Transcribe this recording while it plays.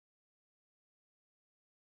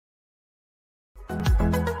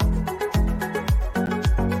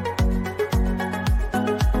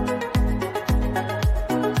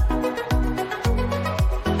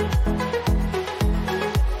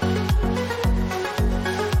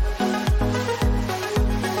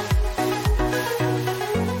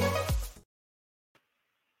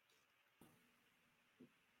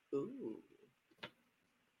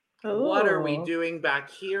What are we doing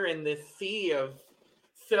back here in this sea of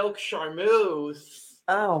silk charmeuse?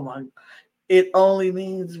 Oh my! It only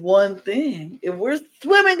means one thing. If we're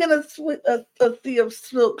swimming in a sea of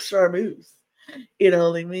silk charmeuse, it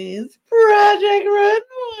only means Project Runway.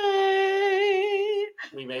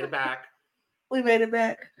 We made it back. We made it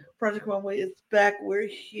back. Project Runway is back. We're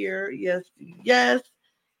here. Yes, yes.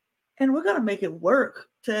 And we're going to make it work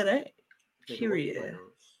today. Period.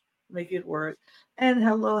 Make it work. And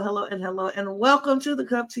hello, and welcome to the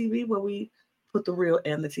Cup TV, where we put the real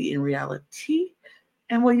and the tea in reality,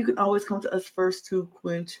 and where you can always come to us first to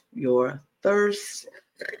quench your thirst.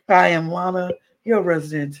 I am Lana, your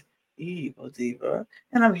resident evil diva,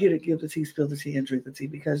 and I'm here to give the tea, spill the tea, and drink the tea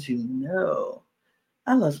because you know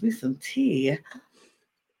I love me some tea.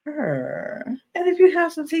 And if you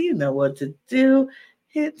have some tea, you know what to do.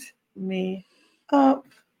 Hit me up.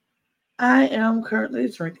 I am currently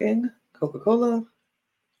drinking Coca-Cola.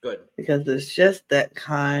 Good. Because it's just that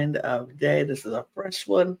kind of day. This is a fresh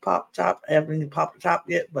one, pop top. I haven't even popped the top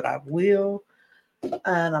yet, but I will.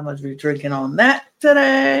 And I'm going to be drinking on that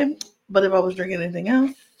today. But if I was drinking anything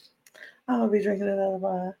else, I would be drinking it out of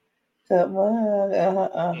my cup mug.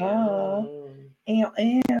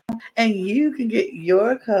 And you can get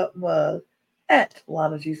your cup mug at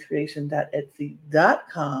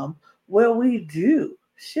LanaGsCreation.etsy.com, where we do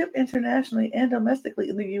ship internationally and domestically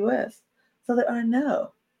in the U.S. So there are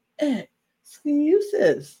no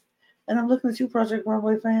excuses. And I'm looking at you, Project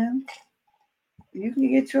Runway fans. You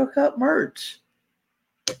can get your cup merch,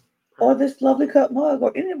 or this lovely cup mug,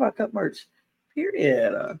 or any of our cup merch.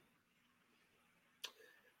 Period.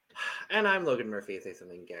 And I'm Logan Murphy. Say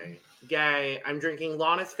something gay. Gay. I'm drinking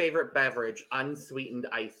Lana's favorite beverage, unsweetened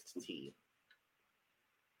iced tea.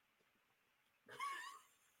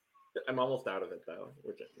 I'm almost out of it though,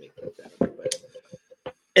 which makes me sad. But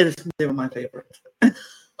it is never my favorite.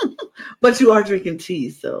 But you are drinking tea,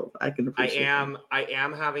 so I can appreciate I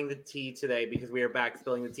am having the tea today because we are back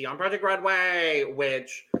spilling the tea on Project Runway,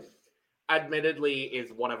 which admittedly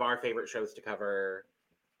is one of our favorite shows to cover.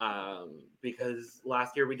 Because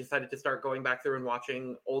last year we decided to start going back through and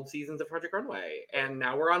watching old seasons of Project Runway. And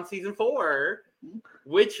now we're on season 4,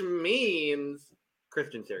 which means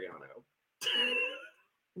Christian Siriano.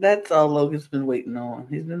 That's all Logan's been waiting on.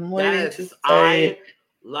 He's been waiting to say. I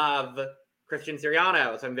love Christian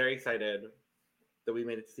Siriano, so I'm very excited that we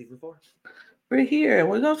made it to season 4. We're here.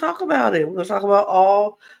 We're going to talk about it. We're going to talk about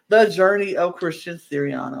all the journey of Christian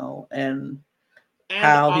Siriano and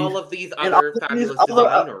how all of these other fabulous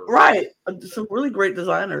designers. Right. Some really great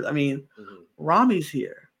designers. I mean, Rami's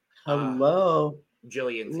here. Hello.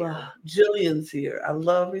 Jillian's here. Jillian's here. I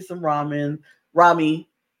love me some ramen. Rami.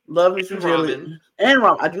 Love me some ramen. And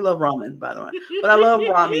ramen. I do love ramen, by the way. But I love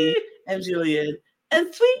Rami and Jillian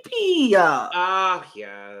and Sweet Pea. Ah,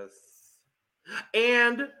 yes.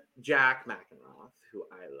 And Jack McEnroth, who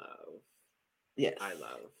I love. Yes. I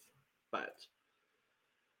love. But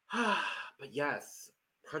yes,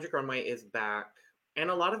 Project Runway is back. And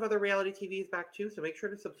a lot of other reality TV is back too. So make sure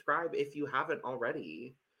to subscribe if you haven't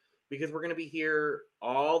already. Because we're going to be here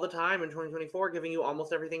all the time in 2024, giving you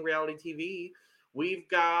almost everything reality TV. We've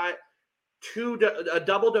got a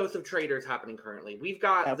double dose of Traitors happening currently. We've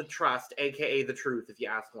got The Trust, aka The Truth, if you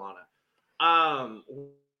ask Lana.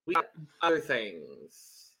 We got other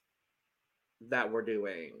things that we're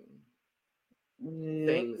doing.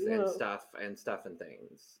 Things and stuff and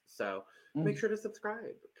things. So make sure to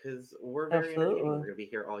subscribe because we're very entertaining. We're going to be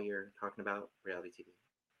here all year talking about reality TV.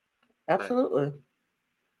 Absolutely.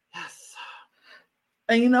 Yes.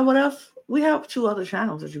 And you know what else? We have 2 other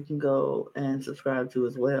channels that you can go and subscribe to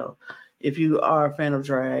as well. If you are a fan of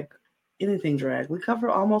drag, anything drag, we cover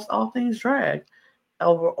almost all things drag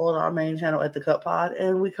over on our main channel at the Cup Pod,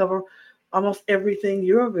 and we cover almost everything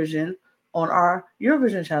Eurovision on our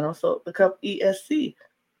Eurovision channel, so the Cup ESC.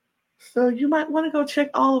 So you might want to go check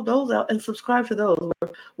all of those out and subscribe to those.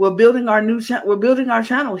 We're building our new channel. We're building our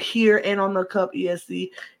channel here and on the Cup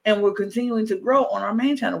ESC, and we're continuing to grow on our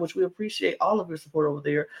main channel, which we appreciate all of your support over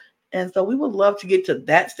there. And so we would love to get to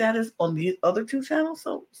that status on these other 2 channels.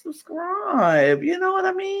 So subscribe. You know what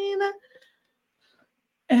I mean?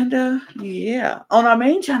 And yeah, on our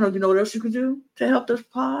main channel, you know what else you can do to help this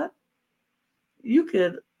pod? You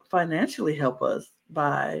could financially help us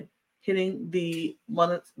by hitting the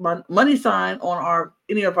money sign on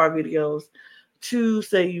any of our videos to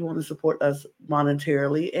say you want to support us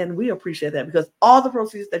monetarily. And we appreciate that because all the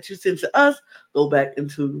proceeds that you send to us go back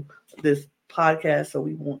into this podcast. So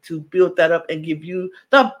we want to build that up and give you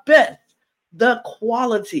the best, the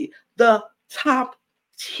quality, the top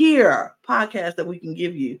tier podcast that we can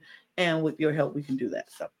give you. And with your help, we can do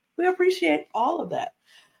that. So we appreciate all of that.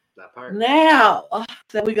 That part. Now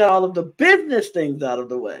that we got all of the business things out of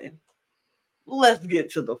the way, let's get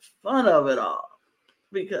to the fun of it all.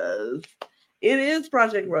 Because it is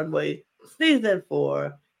Project Runway, Season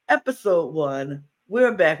 4, Episode 1.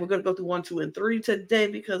 We're back. We're going to go through 1, 2, and 3 today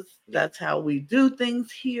because that's how we do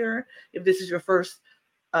things here. If this is your first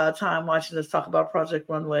time watching us talk about Project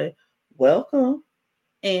Runway, welcome.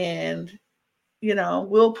 And,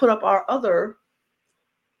 we'll put up our other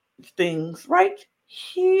things right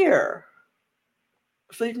here.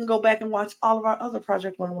 So you can go back and watch all of our other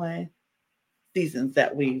Project Runway seasons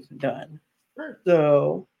that we've done. Sure.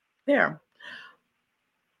 So, there.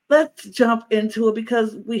 Let's jump into it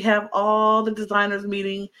because we have all the designers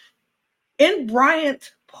meeting in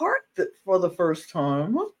Bryant Park for the first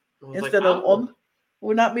time. Instead of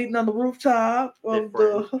we're not meeting on the rooftop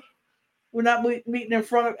of we're not meeting in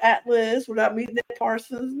front of Atlas. We're not meeting at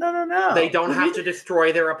Parsons. No. They don't have to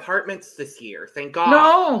destroy their apartments this year. Thank God.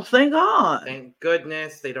 No, thank God. Thank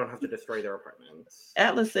goodness they don't have to destroy their apartments.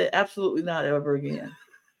 Atlas said absolutely not ever again.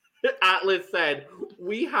 Atlas said,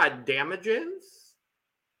 we had damages,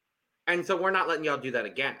 and so we're not letting y'all do that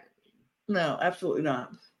again. No, absolutely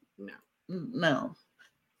not. No.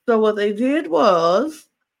 So what they did was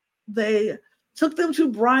they took them to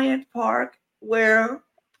Bryant Park where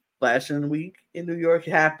Fashion Week in New York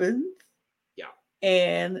happened. Yeah.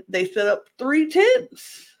 And they set up 3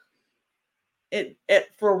 tents.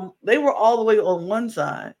 They were all the way on one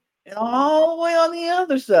side and all the way on the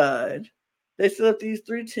other side. They set up these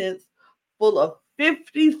 3 tents full of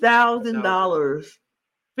 $50,000.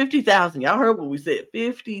 50,000. Y'all heard what we said.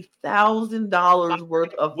 $50,000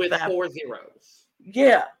 worth of with 4 zeros.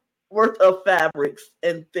 Yeah, worth of fabrics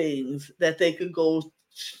and things that they could go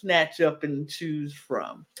snatch up and choose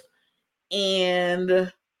from.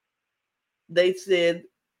 And they said,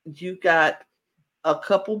 you got a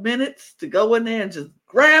couple minutes to go in there and just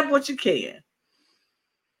grab what you can.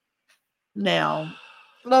 Now,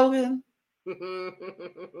 Logan. Because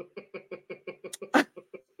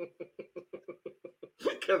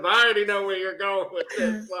I already know where you're going with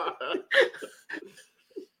this.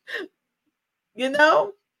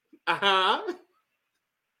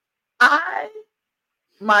 I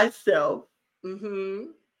myself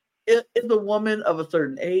is a woman of a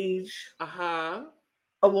certain age. A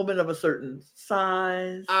woman of a certain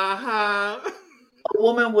size. A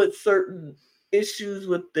woman with certain issues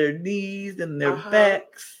with their knees and their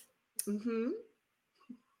backs.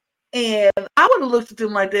 And I would have looked at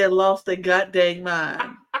them like they had lost their goddamn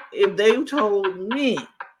mind if they told me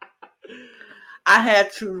I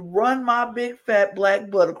had to run my big fat black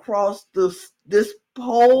butt across this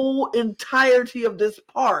whole entirety of this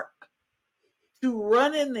park to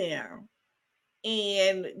run in there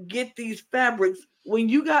and get these fabrics when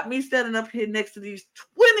you got me standing up here next to these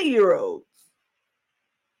 20-year-olds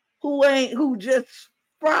who just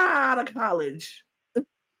right out of college.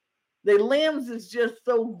 Their limbs is just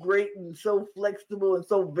so great and so flexible and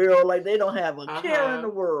so virile, like they don't have a care in the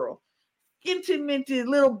world. Inty-minty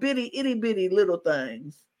little bitty, itty-bitty little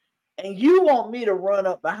things. And you want me to run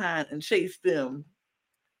up behind and chase them.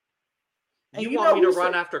 And you want me to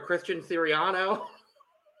run after Christian Siriano?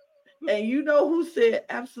 And you know who said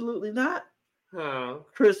absolutely not?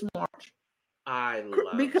 Chris March. I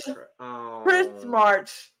love because Chris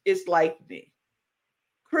March is like me.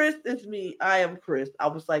 Chris is me. I am Chris. I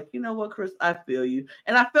was like, you know what, Chris? I feel you.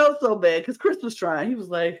 And I felt so bad because Chris was trying. He was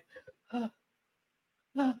like,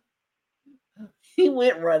 he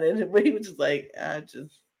went running, but he was just like, I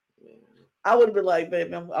would have been like,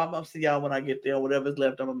 baby, I'm going to see y'all when I get there. Whatever's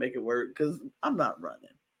left, I'm going to make it work because I'm not running.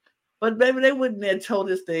 But baby, they wouldn't have told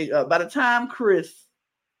this thing up. By the time Chris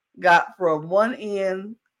got from one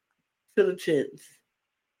end to the tents,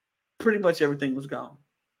 pretty much everything was gone.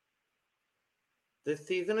 This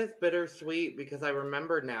season is bittersweet because I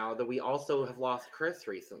remember now that we also have lost Chris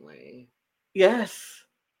recently. Yes.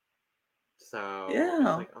 So yeah, it's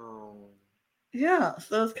like, oh yeah.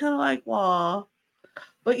 So it's kind of like, wow.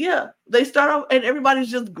 But yeah, they start off and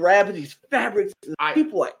everybody's just grabbing these fabrics.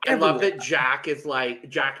 People are everywhere. I love that Jack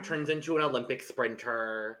turns into an Olympic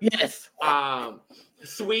sprinter. Yes.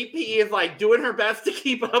 Sweet Pea is like doing her best to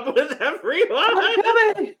keep up with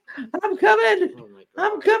everyone. I'm coming. Oh my God.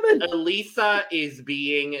 I'm coming. Elisa is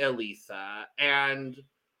being Elisa. And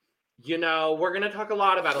You know, we're going to talk a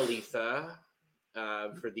lot about Elisa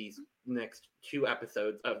for these next 2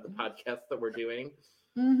 episodes of the podcast that we're doing.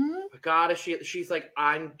 Mm-hmm. But God, she's like,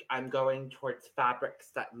 I'm going towards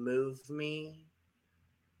fabrics that move me.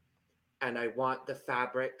 And I want the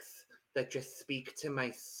fabrics that just speak to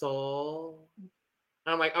my soul.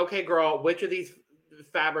 And I'm like, okay, girl, which of these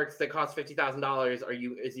fabrics that cost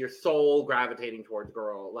 $50,000 is your soul gravitating towards,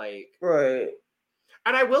 girl? Like, Right.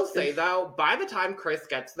 and I will say though, by the time Chris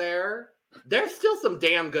gets there, there's still some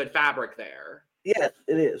damn good fabric there. Yes,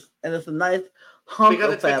 it is, and it's a nice hunk because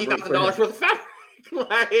of it's fabric $50,000 worth of fabric.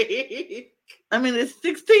 Like, I mean, it's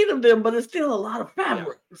 16 of them, but it's still a lot of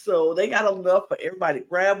fabric. Yeah. So they got enough for everybody to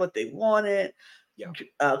grab what they wanted. Yeah.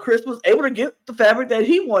 Chris was able to get the fabric that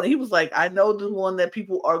he wanted. He was like, I know the one that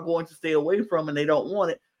people are going to stay away from and they don't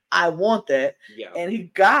want it. I want that. Yeah. And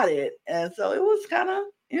he got it. And so it was kind of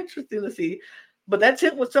interesting to see. But that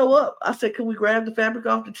tent was so up. I said, can we grab the fabric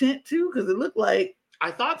off the tent too? Because it looked like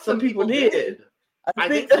I thought some people did. I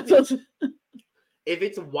think that's if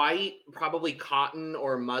it's white, probably cotton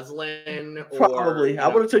or muslin, probably. or I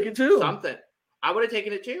would have took it too. Something. I would have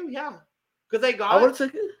taken it too. Yeah, because I would have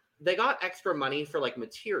took it. They got extra money for like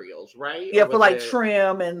materials, right? Yeah, for like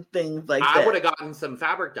trim and things like that. I would have gotten some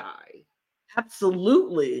fabric dye.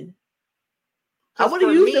 Absolutely. I would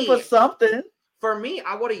have used it for something. For me,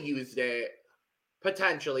 I would have used it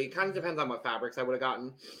potentially. It kind of depends on what fabrics I would have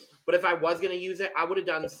gotten. But if I was going to use it, I would have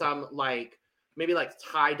done some like maybe like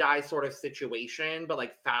tie-dye sort of situation, but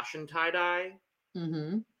like fashion tie-dye.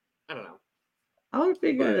 Mm-hmm. I don't know. I would have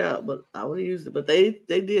figured it out, but I would have used it. But they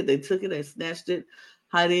did. They took it, they snatched it.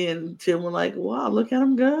 Heidi and Tim were like, wow, look at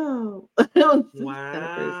him go.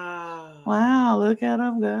 Wow. Wow, look at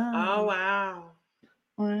him go. Oh, wow.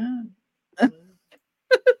 Wow. But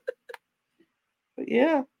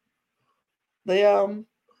yeah. They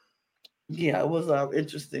yeah, it was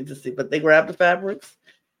interesting to see. But they grabbed the fabrics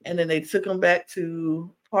and then they took them back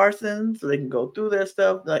to Parsons so they can go through their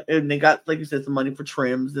stuff. And they got, like you said, some money for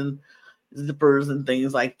trims and zippers and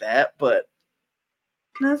things like that. But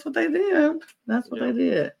that's what they did. That's what they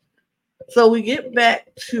did. So we get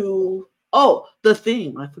back to the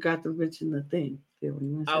theme. I forgot to mention the theme.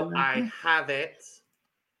 I have it.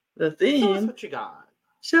 The theme. Show us what you got.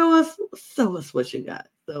 Show us what you got.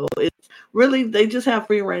 So it's really, they just have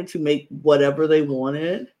free reign to make whatever they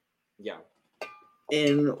wanted. Yeah.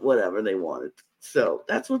 In whatever they wanted. So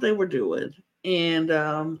that's what they were doing. And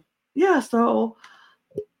so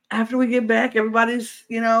after we get back, everybody's,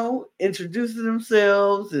 introducing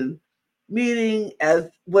themselves and meeting as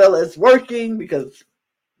well as working because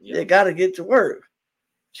they got to get to work.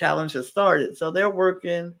 Challenge has started. So they're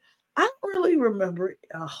working. I don't really remember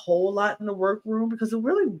a whole lot in the workroom because it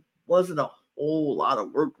really wasn't a whole lot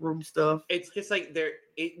of workroom stuff. It's just like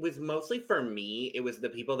it was mostly for me. It was the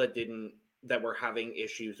people that were having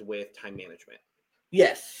issues with time management.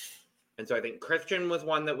 Yes. And so I think Christian was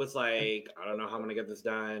one that was like, I don't know how I'm going to get this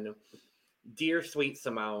done. Dear sweet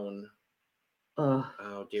Simone.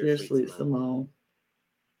 Dear sweet Simone.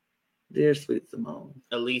 Dear sweet Simone.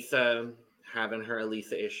 Elisa having her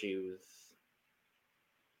Elisa issues.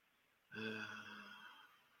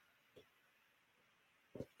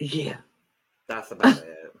 Yeah. That's about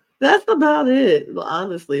it. That's about it.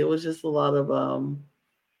 Honestly, it was just a lot of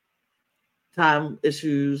time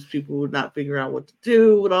issues. People would not figure out what to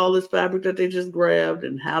do with all this fabric that they just grabbed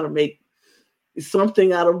and how to make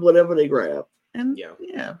something out of whatever they grabbed. And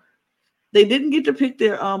yeah. They didn't get to pick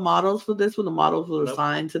their models for this one. The models were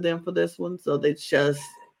assigned to them for this one. So they just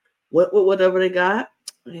went with whatever they got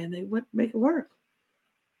and they went make it work.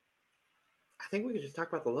 I think we could just talk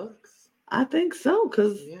about the looks. I think so,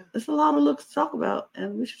 because there's a lot of looks to talk about,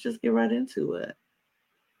 and we should just get right into it.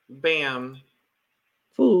 Bam.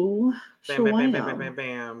 Foo. Bam, bam, bam, bam, bam,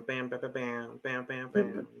 bam, bam, bam, bam, bam, bam, bam,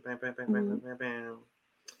 bam, bam, bam, bam, bam,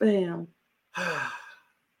 bam.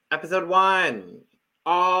 Episode 1.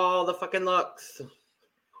 All the fucking looks.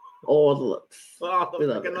 All the looks. All the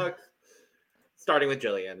fucking looks. Starting with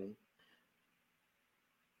Jillian.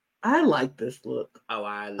 I like this look. Oh,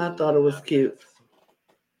 I thought it was cute.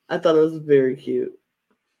 I thought it was very cute.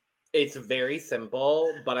 It's very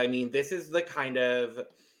simple, but I mean, this is the kind of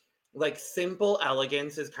like simple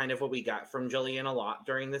elegance is kind of what we got from Jillian a lot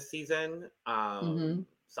during this season.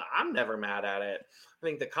 So I'm never mad at it. I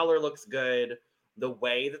think the color looks good. The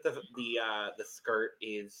way that the skirt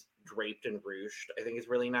is draped and ruched, I think is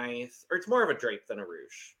really nice. Or it's more of a drape than a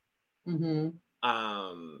ruche.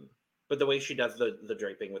 But the way she does the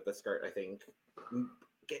draping with the skirt, I think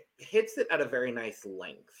hits it at a very nice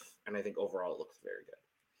length, and I think overall it looks very good.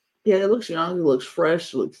 Yeah, it looks young, it looks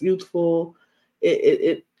fresh, it looks youthful.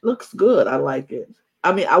 It looks good. I like it.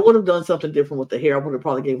 I mean, I would have done something different with the hair. I would have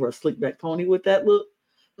probably gave her a slick back pony with that look,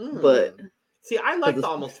 but See, I like because the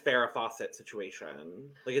almost Farrah Fawcett situation.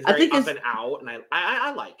 Like it's I very think up it's and out, and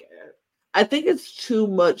I like it. I think it's too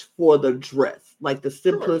much for the dress. Like the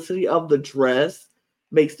Sure. simplicity of the dress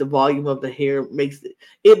makes the volume of the hair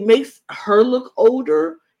it makes her look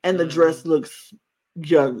older, and the dress looks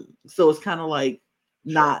young. So it's kind of like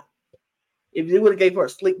not. If you would have gave her a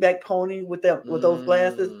slick back pony with those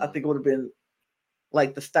glasses, I think it would have been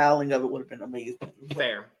like the styling of it would have been amazing.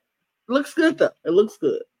 Fair. It looks good though. It looks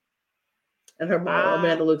good, and her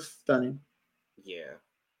Amanda looks stunning. Yeah.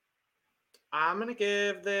 I'm gonna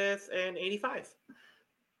give this an 85.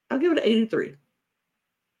 I'll give it an 83.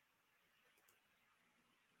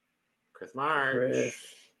 Chris March. Chris.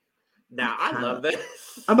 Now I love this.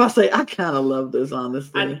 I'm about to say I kind of love this,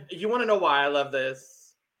 honestly. And you want to know why I love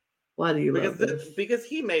this? Why do you love this? Because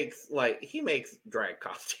he makes drag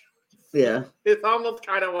costumes. Yeah. It's almost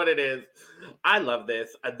kind of what it is. I love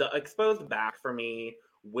this. The exposed back for me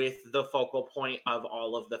with the focal point of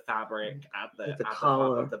all of the fabric at the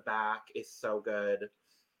top of the back is so good.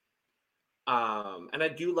 And I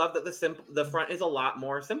do love that the front is a lot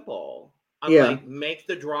more simple. I'm like, make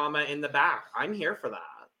the drama in the back. I'm here for that.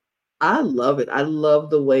 I love it. I love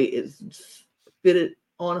the way it's fitted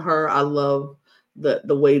on her. I love the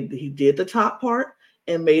way he did the top part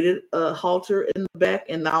and made it a halter in the back,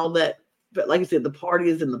 and now that, like I said, the party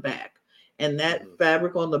is in the back, and that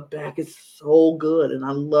fabric on the back is so good, and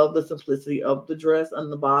I love the simplicity of the dress on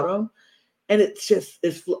the bottom, and it's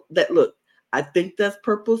that look. I think that's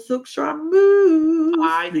purple silk charmeuse.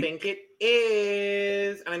 I think it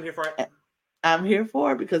is, and I'm here for it. I'm here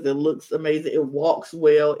for it because it looks amazing. It walks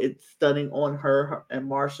well. It's stunning on her and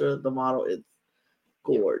Marsha, the model. It's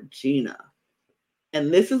gorgina.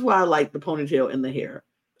 And this is why I like the ponytail and the hair.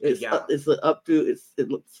 It's an updo. It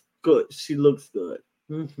looks good. She looks good.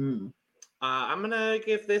 Mm-hmm. I'm gonna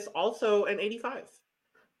give this also an 85.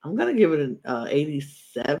 I'm gonna give it an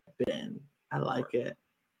 87. I like it.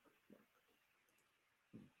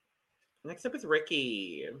 Next up is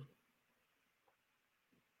Ricky.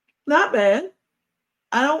 Not bad.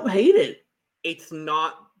 I don't hate it. It's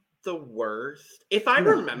not the worst. If I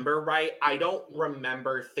remember right, I don't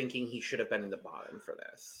remember thinking he should have been in the bottom for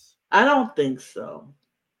this. I don't think so.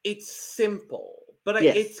 It's simple, but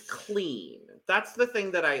it's clean. That's the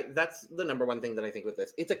thing that's the number one thing that I think with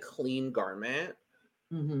this. It's a clean garment.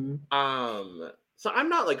 Mm-hmm. So I'm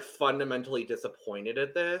not like fundamentally disappointed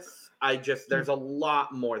at this. There's a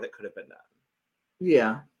lot more that could have been done.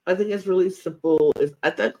 Yeah, I think it's really simple.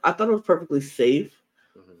 I thought it was perfectly safe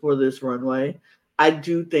for this runway. I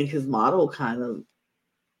do think his model kind of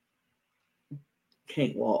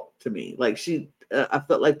can't walk to me. Like I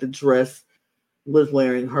felt like the dress was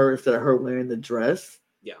wearing her instead of her wearing the dress.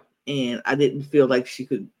 Yeah, and I didn't feel like she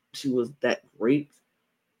was that great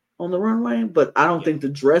on the runway. But I don't think the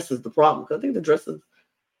dress is the problem, because I think the dress is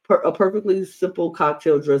a perfectly simple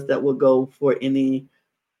cocktail dress that would go for any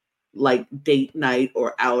like date night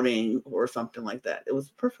or outing or something like that. It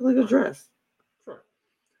was a perfectly good dress. Sure.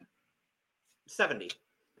 70.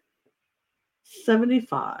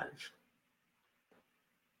 75.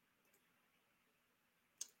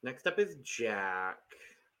 Next up is Jack.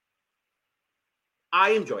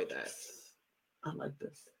 I enjoyed this. I like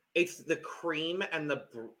this. It's the cream and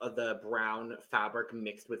the brown fabric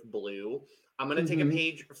mixed with blue. I'm gonna take a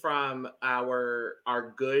page from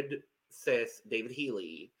our good sis David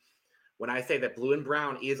Healy when I say that blue and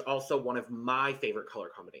brown is also one of my favorite color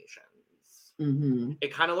combinations.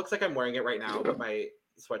 It kind of looks like I'm wearing it right now, but my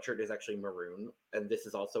sweatshirt is actually maroon, and this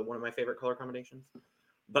is also one of my favorite color combinations.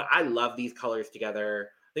 But I love these colors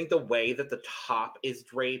together. I think the way that the top is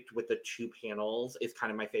draped with the two panels is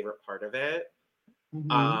kind of my favorite part of it.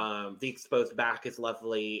 The exposed back is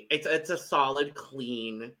lovely. It's a solid,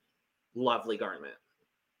 clean, lovely garment.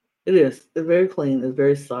 It is. It's very clean. It's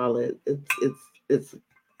very solid. It's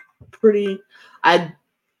pretty. I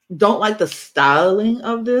don't like the styling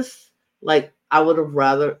of this. Like, I would have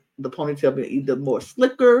rather the ponytail be either more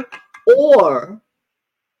slicker or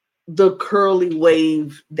the curly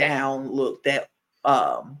wave down look that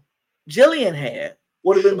Jillian had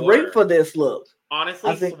would have been great for this look.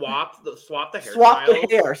 Honestly, swap the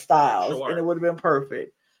hairstyles, and it would have been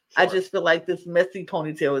perfect. I just feel like this messy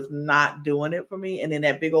ponytail is not doing it for me, and then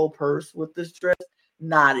that big old purse with this dress,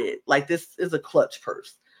 not it. Like, this is a clutch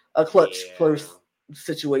purse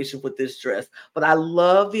situation with this dress. But I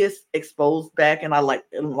love this exposed back, and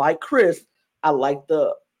like Chris, I like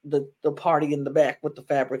the party in the back with the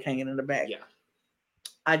fabric hanging in the back. Yeah.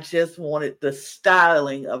 I just wanted the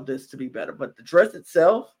styling of this to be better, but the dress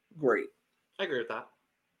itself, great. I agree with that.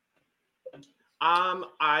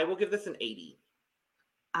 I will give this an 80.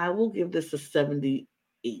 I will give this a 78.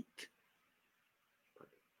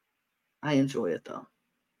 I enjoy it though.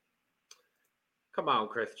 Come on,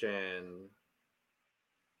 Christian.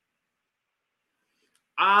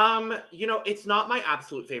 It's not my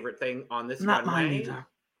absolute favorite thing on this Not mine runway, either.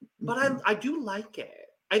 but I do like it.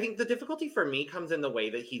 I think the difficulty for me comes in the way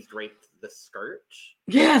that he's draped the skirt.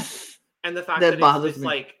 Yes. And the fact That that bothers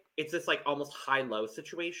me. it's this like almost high-low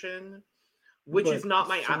situation, which is not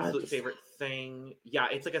my absolute favorite thing. Yeah,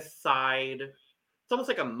 it's like a side. It's almost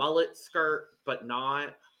like a mullet skirt, but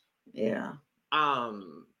not. Yeah.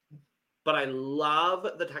 But I love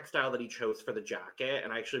the textile that he chose for the jacket,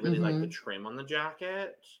 and I actually really like the trim on the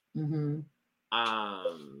jacket. So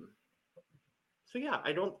yeah,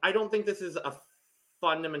 I don't think this is a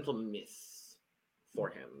fundamental miss for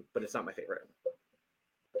him, but it's not my favorite.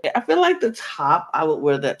 I feel like the top, I would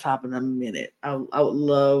wear that top in a minute. I would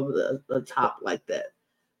love the top like that.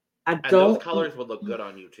 And those colors would look good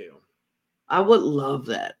on you too. I would love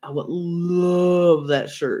that. I would love that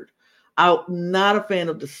shirt. I'm not a fan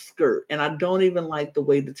of the skirt, and I don't even like the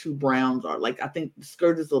way the two browns are. Like, I think the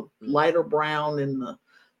skirt is a lighter brown and the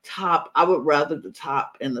top. I would rather the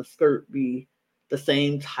top and the skirt be the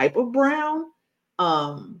same type of brown.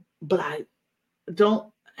 But I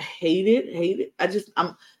don't hate it.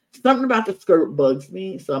 I'm something about the skirt bugs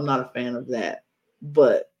me, so I'm not a fan of that.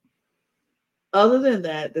 But other than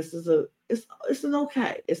that, this is it's an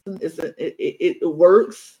okay. It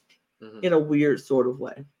works in a weird sort of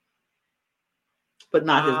way, but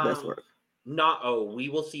not his best work. We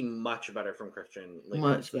will see much better from Christian later.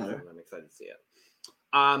 Much better. I'm excited to see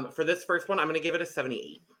it. For this first one, I'm going to give it a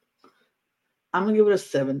 78. I'm going to give it a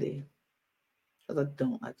 70 because I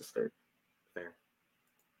don't like the skirt. Fair.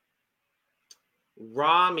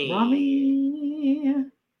 Rami.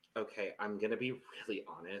 Okay, I'm going to be really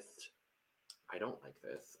honest. I don't like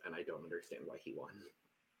this, and I don't understand why he won.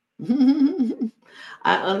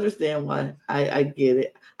 I understand why. I get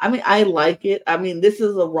it. I mean, I like it. I mean, this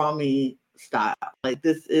is a Rami style. Like,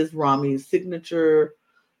 this is Rami's signature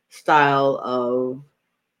style of,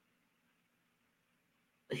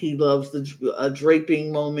 he loves the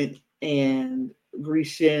draping moment and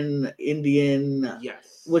Grecian, Indian,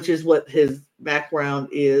 yes, which is what his background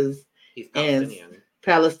is. He's Palestinian.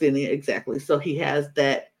 Palestinian, exactly. So he has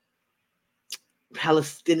that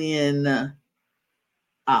Palestinian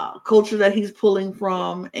culture that he's pulling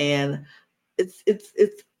from, and it's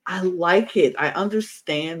I like it. I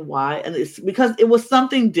understand why, and it's because it was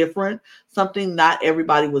something different, something not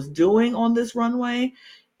everybody was doing on this runway.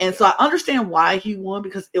 And so I understand why he won,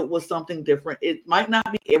 because it was something different. It might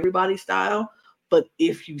not be everybody's style, but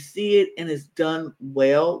if you see it and it's done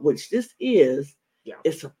well, which this is,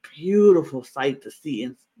 it's a beautiful sight to see,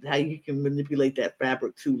 and how you can manipulate that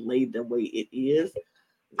fabric to lay the way it is.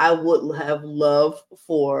 I would have loved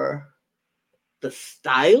for the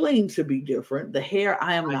styling to be different. The hair,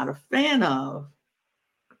 I am not a fan of.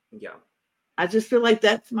 Yeah. I just feel like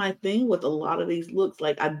that's my thing with a lot of these looks.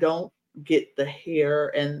 Like, I don't get the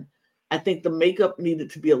hair, and I think the makeup needed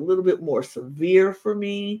to be a little bit more severe for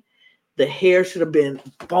me. The hair should have been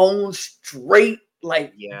bone straight,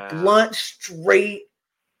 like blunt straight,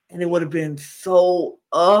 and it would have been so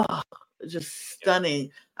just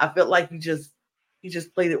stunning. I felt like he just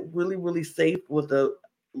played it really, really safe with the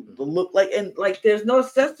look, like, and like there's no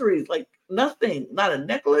accessories, like nothing, not a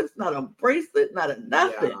necklace, not a bracelet, not a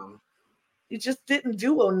nothing. He just didn't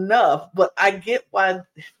do enough. But I get why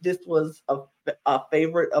this was a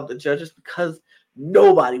favorite of the judges, because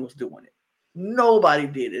nobody was doing it. Nobody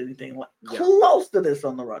did anything like close to this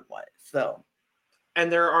on the runway. So,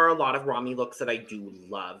 and there are a lot of Rami looks that I do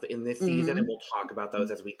love in this season, and we'll talk about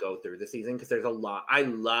those as we go through the season, because there's a lot. I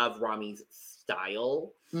love Rami's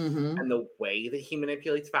style and the way that he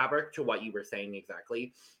manipulates fabric, to what you were saying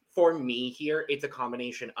exactly. For me here, it's a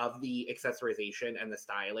combination of the accessorization and the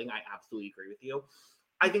styling. I absolutely agree with you.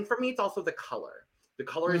 I think for me, it's also the color. The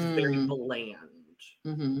color is very bland.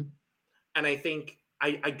 And I think,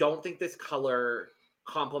 I don't think this color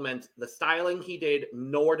complements the styling he did,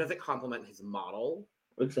 nor does it complement his model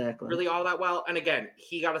really all that well. And again,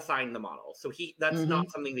 he got assigned the model, so that's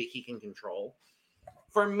not something that he can control.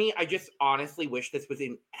 For me, I just honestly wish this was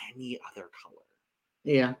in any other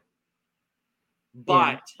color.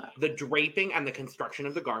 But the draping and the construction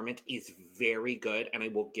of the garment is very good, and I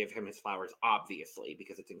will give him his flowers, obviously,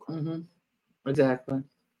 because it's incredible. Exactly.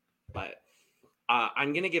 But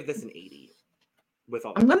I'm gonna give this an 80. With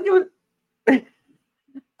all, I'm gonna give it.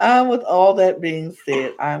 With all that being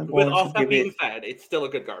said, I'm going with all to that give being it. said, it's still a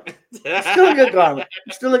good garment. It's still a good garment.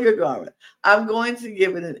 Still a good garment. I'm going to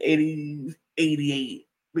give it an 80, 88.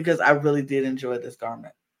 because I really did enjoy this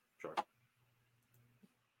garment. Sure.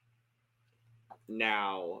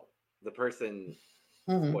 Now, the person,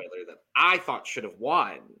 spoiler, that I thought should have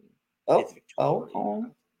won is Victoria. All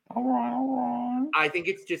right. I think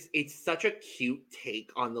it's such a cute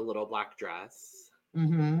take on the little black dress.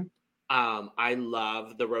 Mm-hmm. I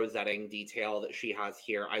love the rosetting detail that she has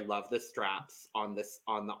here. I love the straps on the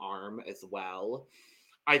arm as well.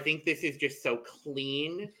 I think this is just so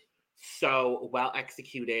clean, so well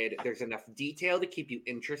executed. There's enough detail to keep you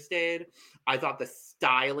interested. I thought the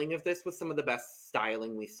styling of this was some of the best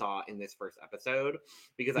styling we saw in this first episode,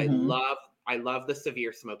 because I love the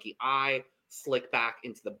severe smoky eye, slick back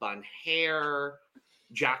into the bun hair.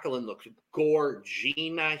 Jacqueline looked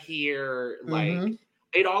gorgina here. Like,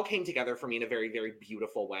 it all came together for me in a very, very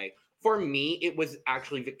beautiful way. For me, it was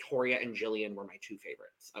actually Victoria and Jillian were my two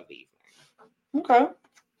favorites of the evening. Okay.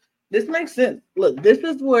 This makes sense. Look, this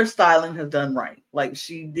is where styling has done right. Like,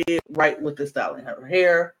 she did right with the styling. Her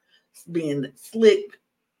hair being slick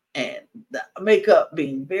and the makeup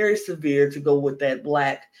being very severe to go with that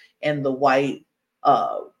black and the white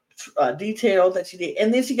detail that she did.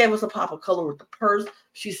 And then she gave us a pop of color with the purse.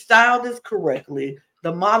 She styled this correctly.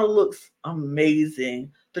 The model looks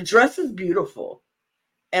amazing. The dress is beautiful.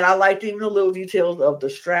 And I liked even the little details of the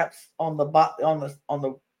straps on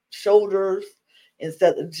the shoulders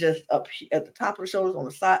instead of just up at the top of the shoulders on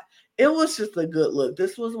the side. It was just a good look.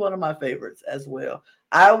 This was one of my favorites as well.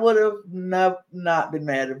 I would have not been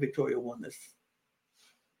mad if Victoria won this.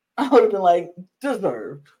 I would have been like,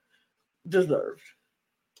 deserved.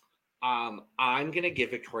 I'm gonna give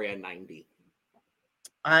Victoria a 90.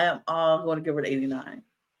 I am going to give her an 89.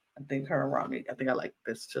 I think her and Romney. I think I like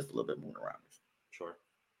this just a little bit more than Romney. Sure.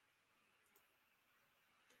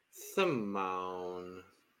 Simone.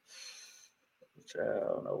 I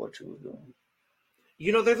don't know what you were doing.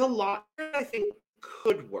 You know, there's a lot that I think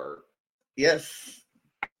could work. Yes.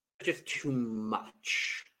 Just too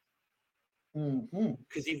much.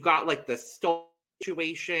 Because you've got like the stole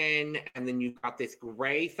situation, and then you've got this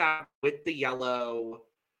gray fabric with the yellow.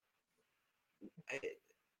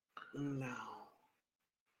 No.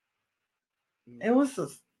 It was a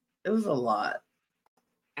lot.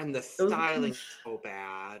 And the styling so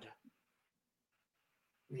bad.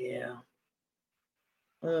 Yeah.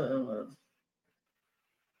 It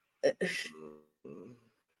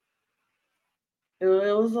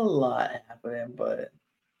was a lot happening, but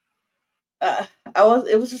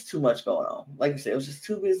it was just too much going on. Like you said, it was just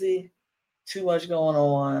too busy, too much going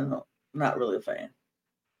on. Not really a fan.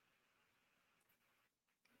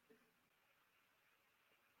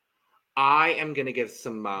 I am gonna give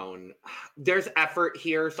Simone. There's effort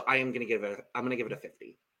here, so I'm gonna give it a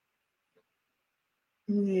 50.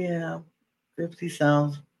 Yeah, 50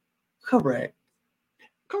 sounds correct.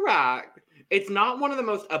 Correct. It's not one of the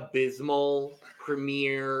most abysmal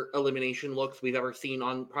premiere elimination looks we've ever seen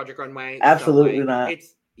on Project Runway. Absolutely so, not.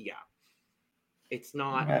 It's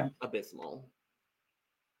not abysmal.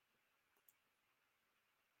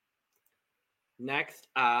 Next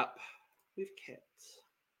up, we have Kit.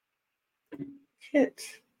 Kit.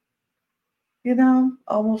 You know,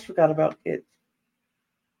 almost forgot about Kit.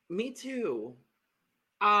 Me too.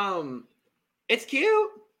 It's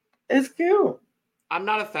cute. It's cute. I'm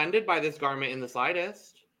not offended by this garment in the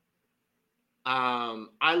slightest.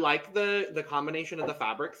 I like the combination of the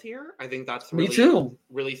fabrics here. I think that's really, me too.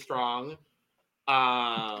 Really strong.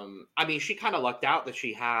 I mean, she kind of lucked out that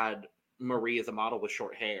she had Marie as a model with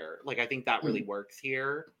short hair. Like, I think that really works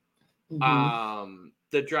here.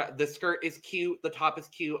 The skirt is cute. The top is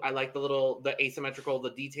cute. I like the asymmetrical,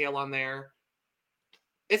 the detail on there.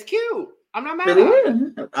 It's cute. I'm not mad at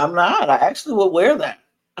it. I'm not. I actually will wear that.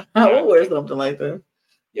 I will wear something like that.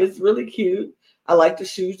 Yeah. It's really cute. I like the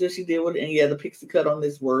shoes that she did with it. And yeah, the pixie cut on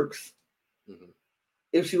this works.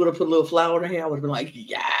 If she would have put a little flower in her hair, I would have been like,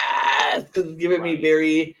 yes! Because it's giving me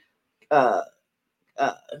very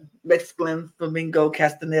Mexican flamingo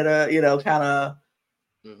castaneta, kind of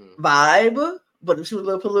vibe. But if she would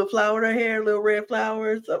have put a little flower in her hair, little red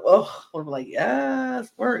flowers, I would have been like,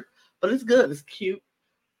 yes, work. But it's good. It's cute.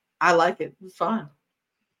 I like it. It's fine.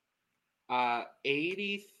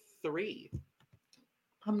 83.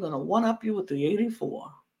 I'm going to one-up you with the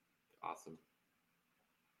 84. Awesome.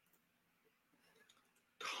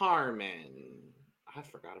 Carmen. I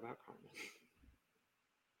forgot about Carmen.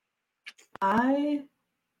 I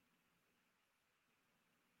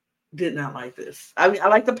did not like this. I mean, I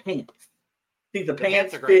like the pants. I think the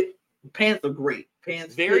pants fit. Pants are great.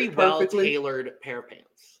 Pants very well tailored pair of pants.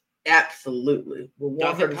 Absolutely. We'll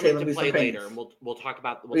want her to tailor me play some later, and we'll talk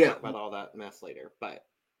about talk about all that mess later.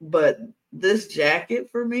 But this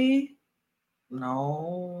jacket for me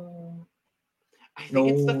No. I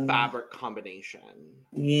think it's the No. fabric combination.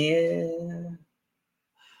 Yeah.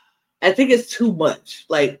 I think it's too much.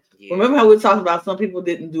 Like, Yeah. remember how we were talking about some people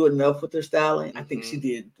didn't do enough with their styling? I think she Mhm.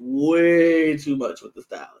 did way too much with the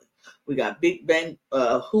styling. We got big bang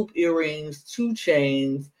hoop earrings, 2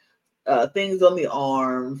 chains, things on the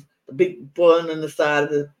arms, the big bun on the side of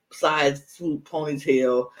the side swoop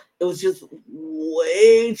ponytail. It was just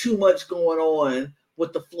way too much going on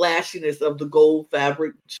with the flashiness of the gold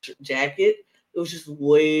fabric jacket. It was just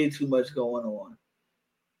way too much going on.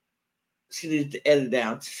 She needed to edit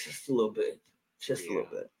down just a little bit. Just a Yeah.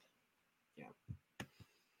 little bit. Yeah.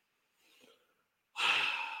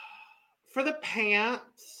 For the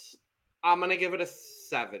pants, I'm gonna give it a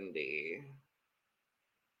 70.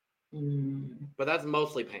 But that's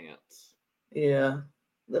mostly pants. Yeah.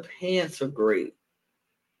 The pants are great.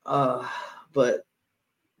 Uh, but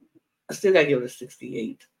I still gotta give it a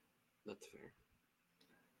 68. That's fair.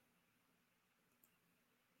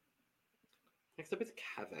 Next up is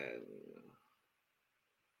Kevin.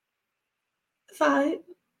 It's alright.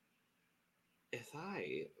 Is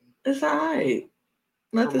I. It's alright.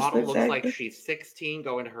 Her Nothing model looks like spectacular. she's 16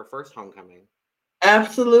 going to her first homecoming.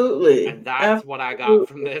 Absolutely. And that's what I got from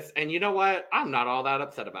Absolutely. this. And you know what? I'm not all that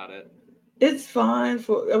upset about it. It's fine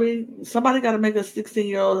for, I mean, somebody got to make a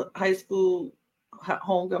 16-year-old high school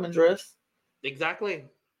homecoming dress. Exactly.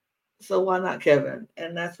 So why not Kevin?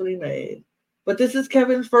 And that's what he made. But this is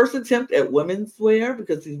Kevin's first attempt at women's wear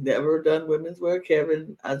because he's never done women's wear.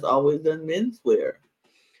 Kevin has always done men's wear.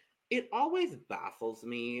 It always baffles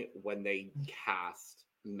me when they cast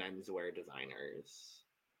menswear designers.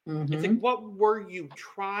 It's like, Mm-hmm. what were you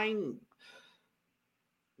trying?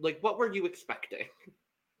 Like, what were you expecting?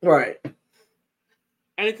 Right.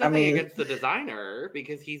 And it's I nothing mean, against the designer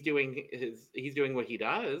because he's doing what he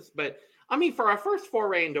does. But I mean, for our first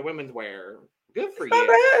foray into women's wear, good for it's not you.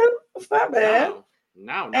 bad. It's not bad. No,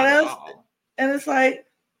 no, not at And all. it's like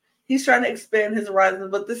he's trying to expand his horizons,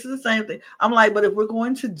 but this is the same thing. I'm like, but if we're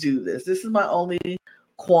going to do this is my only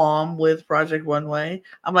qualm with Project Runway.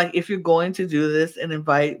 I'm like, if you're going to do this and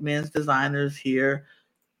invite men's designers here,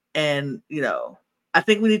 and I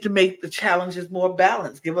think we need to make the challenges more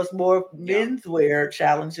balanced. Give us more Yeah. menswear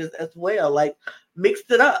challenges as well. Like, mix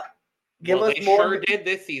it up. Give Well, us they more. sure did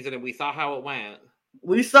this season, and we saw how it went.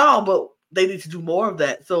 We saw, but they need to do more of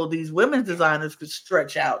that so these women's Yeah. designers could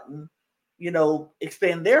stretch out and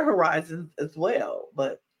expand their horizons as well.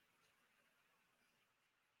 But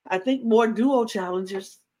I think more duo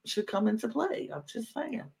challenges should come into play. I'm just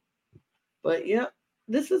saying. Yeah. But yeah,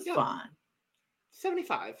 this is Yep. fine.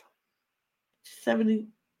 75. 70,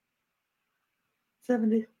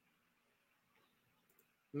 70.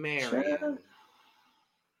 Marion. Sure.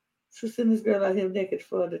 Just send this girl out here naked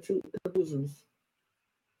for the bosoms.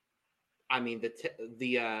 I mean,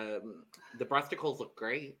 the breasticles look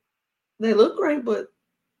great. They look great, but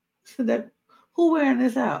that who wearing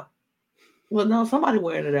this out? Well, no, somebody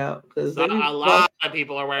wearing it out because So they be a lot of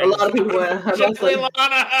people are a wearing this lot of out, people wearing. unfortunately, Lana.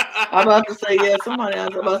 I'm about to say yeah. Somebody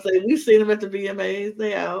else. I'm about to say we've seen them at the VMAs.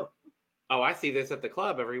 They out. Oh, I see this at the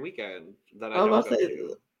club every weekend that I I'm don't about go to say.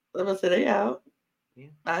 to. I'm about to say they out. Yeah.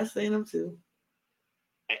 I seen them too.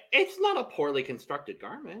 It's not a poorly constructed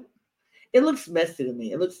garment. It looks messy to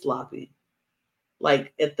me. It looks sloppy.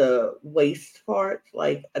 Like at the waist part,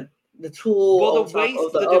 like the tulle Well, the on top of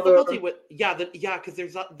waist, the the difficulty other with because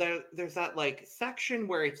there's that like section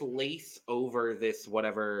where it's lace over this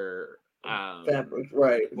fabric,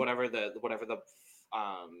 right? whatever the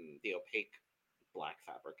opaque black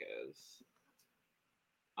fabric is.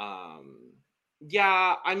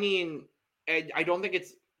 Yeah, I mean, I don't think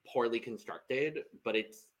it's poorly constructed, but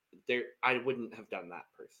it's there. I wouldn't have done that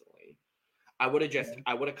personally. I would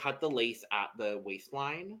have cut the lace at the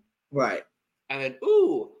waistline, Right. and then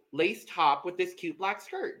ooh, lace top with this cute black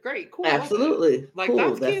skirt. Great, cool, love it. Absolutely. Like Cool.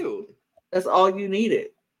 that's cute. That's all you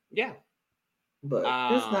needed. Yeah. But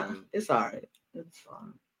it's not. It's all right. It's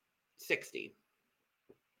fine. 60.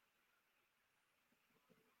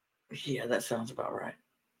 Yeah, that sounds about right.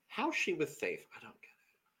 How she was safe, I don't get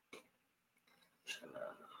it.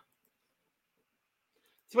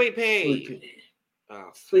 Sweet Sweet pea. pea. Oh,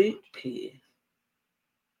 Sweet pea.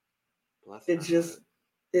 bless It her just heart.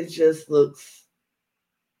 it just looks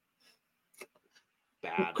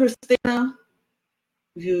Bad. Christina,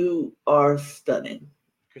 you are stunning.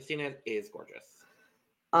 Christina is gorgeous.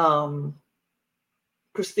 Um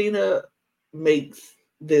Christina makes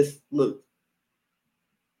this look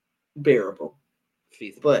bearable.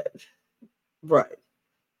 Feasible. But right.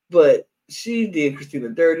 But she did Christina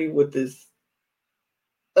dirty with this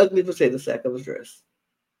ugly potato sack of a dress.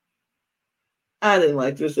 I didn't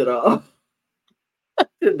like this at all.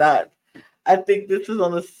 did not. I think this is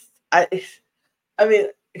on the. I mean,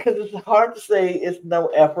 because it's hard to say it's no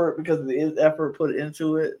effort because there is effort put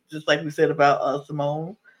into it, just like we said about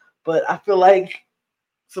Simone. But I feel like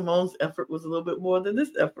Simone's effort was a little bit more than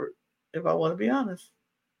this effort, if I want to be honest.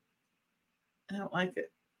 I don't like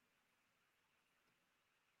it.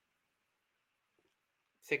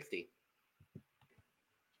 60.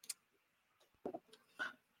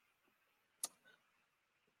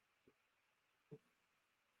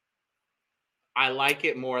 I like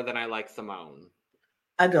it more than I like Simone.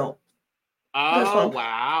 I don't. Oh,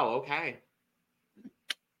 wow. Okay.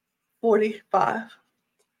 45.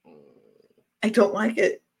 I don't like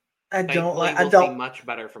it. I don't like. I We'll don't. see much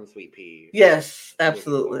better from Sweet Pea. Yes,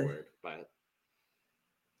 absolutely. Forward, but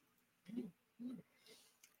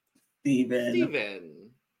Steven.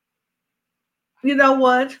 You know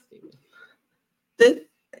what? This.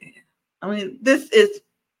 I mean, this is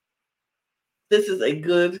a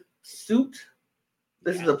good suit.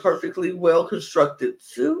 This is a perfectly well constructed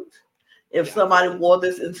suit. If somebody wore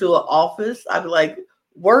this into an office, I'd be like,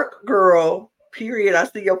 work, girl, period. I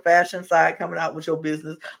see your fashion side coming out with your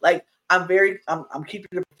business. Like, I'm keeping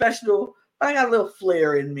it professional, but I got a little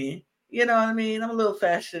flair in me. You know what I mean? I'm a little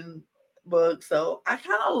fashion bug, so I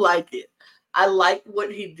kind of like it. I like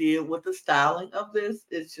what he did with the styling of this.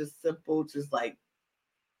 It's just simple, just like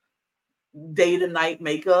day to night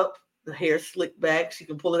makeup. The hair slicked back. She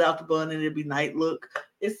can pull it out the bun and it'll be night look.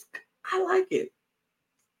 I like it.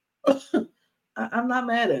 I'm not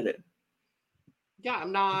mad at it. Yeah,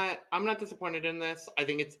 I'm not disappointed in this. I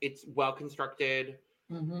think it's well constructed.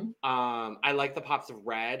 Mm-hmm. I like the pops of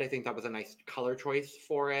red. I think that was a nice color choice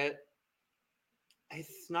for it.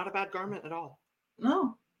 It's not a bad garment at all.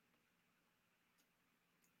 No.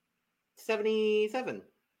 77.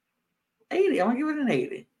 80. I'm gonna give it an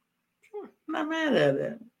 80. Sure. I'm not mad at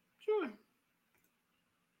it. Sure.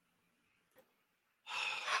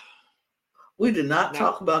 We did not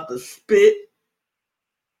talk about the spit.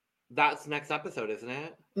 That's next episode, isn't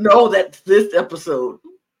it? No, that's this episode.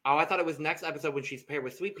 Oh, I thought it was next episode when she's paired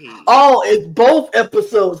with Sweet Pea. Oh, it's both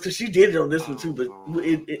episodes because she did it on this one too.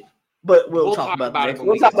 But we'll talk about the next.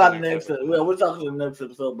 We'll talk about the next. We'll talk about the next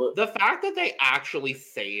episode. But the fact that they actually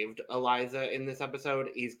saved Eliza in this episode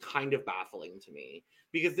is kind of baffling to me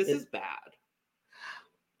because this is bad.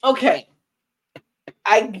 Okay,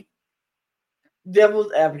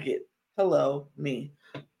 devil's advocate. Hello, me.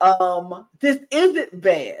 This isn't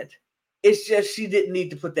bad. It's just she didn't need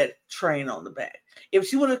to put that train on the back. If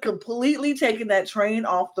she would have completely taken that train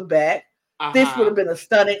off the back, this would have been a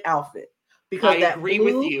stunning outfit. Because I agree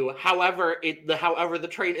with you. However, the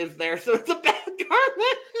train is there, so it's a bad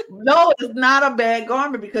garment. No, it's not a bad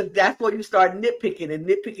garment because that's where you start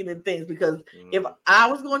nitpicking things. Because if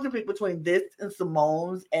I was going to pick between this and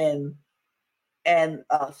Simone's and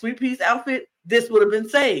Sweet Pea's outfit, this would have been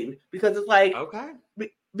saved because it's like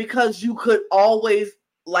because you could always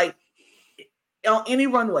like on any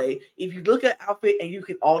runway, if you look at an outfit and you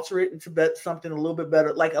can alter it into something a little bit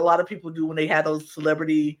better, like a lot of people do when they have those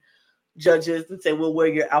celebrity judges and say, "We'll wear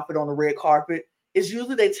your outfit on the red carpet." It's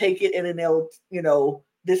usually they take it and then they'll,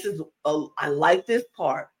 I like this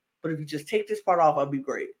part, but if you just take this part off, I'll be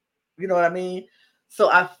great. You know what I mean?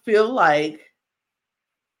 So I feel like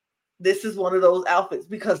this is one of those outfits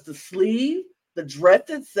because the sleeve, the dress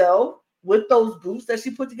itself, with those boots that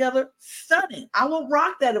she put together, stunning. I would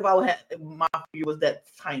rock that if my figure was that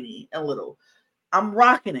tiny and little. I'm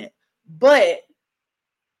rocking it, but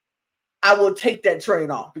I will take that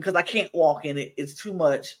train off because I can't walk in it. It's too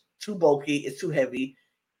much, too bulky, it's too heavy,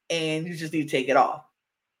 and you just need to take it off.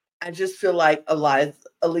 I just feel like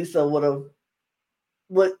Elisa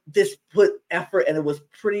would this put effort and it was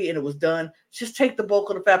pretty and it was done. Just take the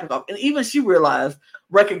bulk of the fabric off. And even she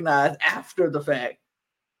recognized after the fact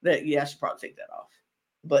that, I should probably take that off.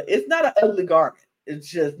 But it's not an ugly garment. It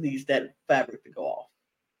just needs that fabric to go off.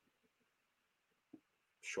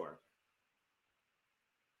 Sure.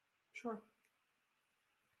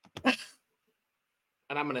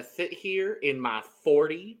 And I'm going to sit here in my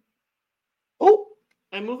 40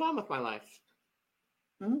 and move on with my life.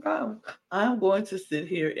 Okay. I'm going to sit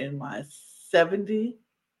here in my 70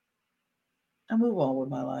 and move on with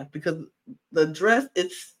my life because the dress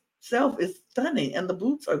itself is stunning and the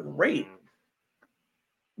boots are great.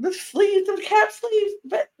 The sleeves, the cap sleeves,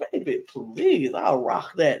 baby, please, I'll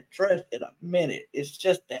rock that dress in a minute. It's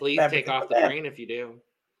just that. Please take off the train if you do.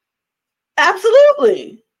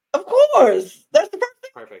 Absolutely. Of course. That's the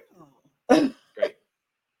perfect. Great.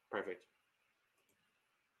 Perfect.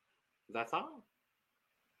 That's all.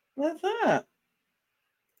 That's that.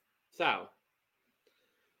 So,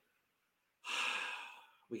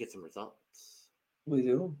 we get some results. We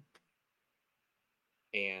do.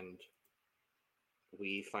 And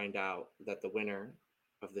we find out that the winner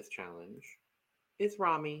of this challenge is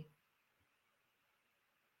Rami.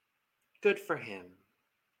 Good for him.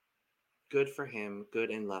 Good for him.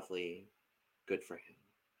 Good and lovely. Good for him.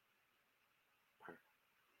 Purr.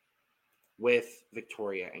 With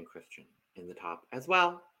Victoria and Christian in the top as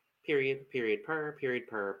well. Period, period, purr, period,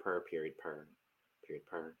 purr, purr, period, purr, period,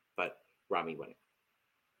 purr. But Rami winning.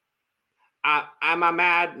 Am I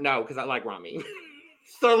mad? No, because I like Rami.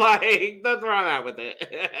 So, like, that's where I'm at with it.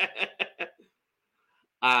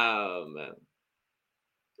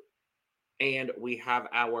 And we have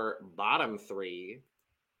our bottom three.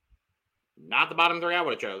 Not the bottom three I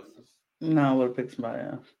would have chose. No, I would have picked somebody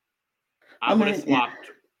else. I would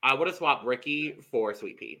have swapped Ricky for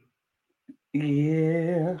Sweet Pea.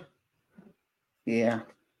 Yeah. Yeah.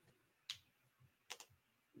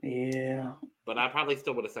 Yeah. But I probably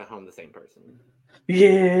still would have sent home the same person.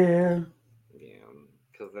 Yeah. Yeah.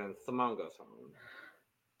 Because then Simone goes home.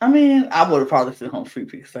 I mean, I would have probably sent home Sweet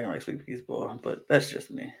Pea because I like Sweet Pea's boy, but that's just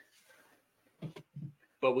me.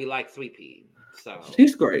 But we like Sweet Pea. So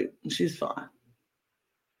she's great. She's fine.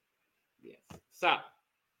 Yes. So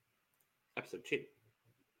episode 2.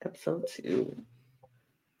 Episode 2.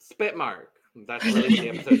 Spit Mark. That's really what the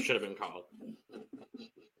episode should have been called.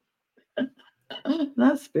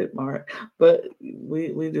 Not Spit Mark, but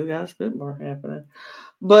we do got Spit Mark happening.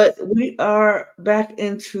 But we are back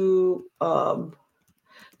into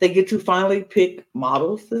they get to finally pick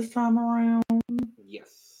models this time around.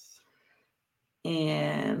 Yes.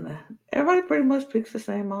 And everybody pretty much picks the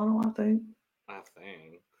same model, I think.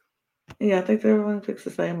 Yeah, I think everyone picks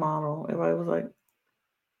the same model. Everybody was like,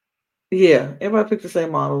 yeah, everybody picked the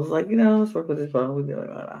same model. It was like, let's work with this model. We do it.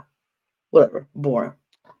 Whatever. Boring.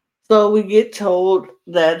 So we get told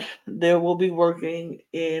that they will be working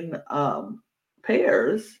in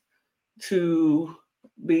pairs to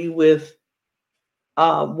be with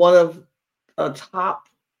one of a top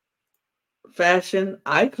fashion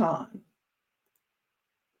icon.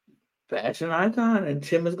 And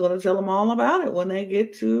Tim is going to tell them all about it when they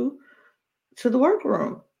get to the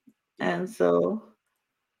workroom. And so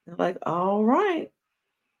they're like, all right.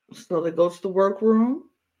 So they go to the workroom.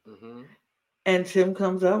 Mm-hmm. And Tim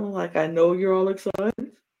comes up and like, I know you're all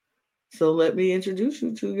excited. So let me introduce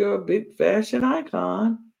you to your big fashion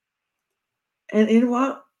icon. And in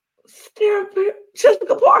what?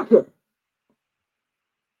 Jessica Parker.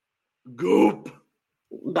 Goop.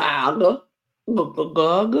 Gaga.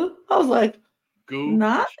 Gaga. I was like, Goop.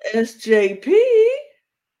 not SJP.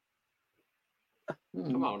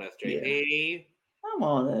 Come on, SJP. Yeah. Come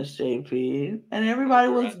on, SJP. And everybody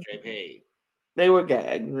was SJP. They were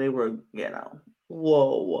gagged. They were,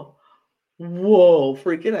 whoa,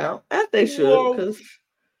 freaking out. As they should, because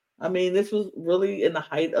I mean, this was really in the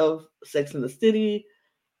height of Sex in the City,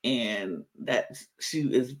 and that she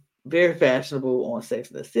is very fashionable on Sex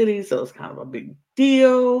in the City, so it's kind of a big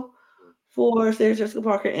deal for Sarah Jessica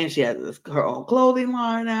Parker, and she has her own clothing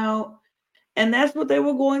line out, and that's what they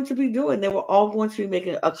were going to be doing. They were all going to be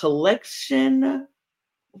making a collection,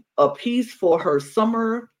 a piece for her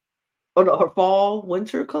summer, or no, her fall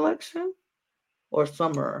winter collection, or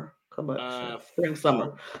summer collection, spring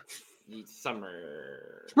summer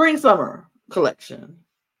collection,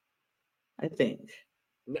 I think.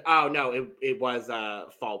 Oh no, it was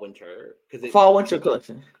fall winter because fall winter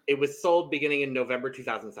collection. It was sold beginning in November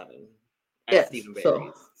 2007 at Yes, Stephen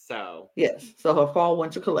Barry's. So yes, so her fall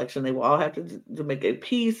winter collection, they will all have to make a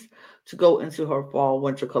piece to go into her fall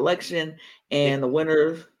winter collection, and the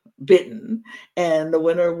winner bitten, and the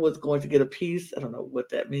winner was going to get a piece. I don't know what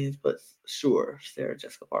that means, but sure, Sarah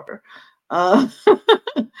Jessica Parker.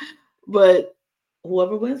 But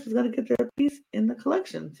whoever wins is going to get their piece in the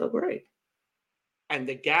collection. So great. And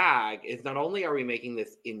the gag is not only are we making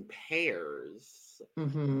this in pairs,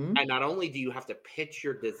 and not only do you have to pitch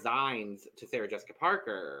your designs to Sarah Jessica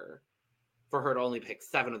Parker for her to only pick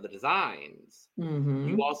 7 of the designs,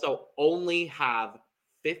 you also only have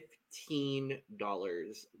 $15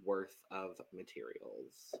 worth of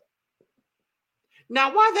materials.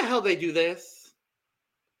 Now, why the hell they do this?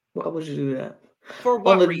 Why would you do that? For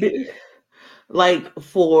what reason?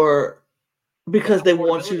 Because they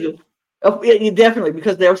want you to. Yeah, definitely,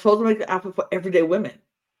 because they were supposed to make an outfit for everyday women.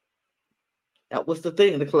 That was the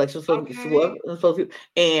thing. The collection was supposed to,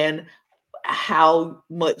 and how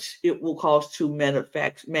much it will cost to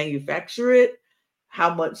manufacture it,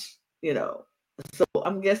 how much, So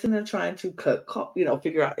I'm guessing they're trying to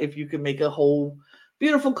figure out if you can make a whole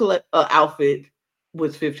beautiful outfit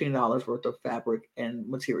with $15 worth of fabric and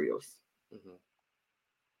materials.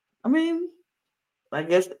 I mean, I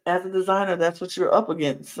guess as a designer, that's what you're up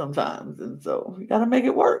against sometimes, and so you got to make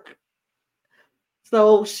it work.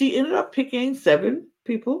 So she ended up picking 7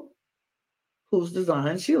 people whose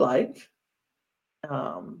designs she liked.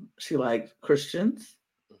 She liked Christians.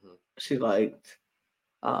 Mhm. She liked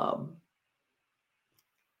um,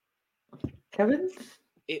 Kevin's.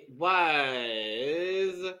 It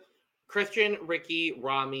was Christian, Ricky,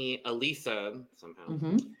 Rami, Elisa, somehow,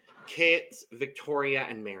 Hmm. Kit, Victoria,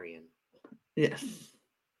 and Marion. Yes.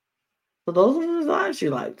 So those were the designs she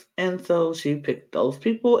liked, and so she picked those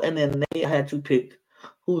people, and then they had to pick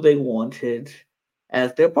who they wanted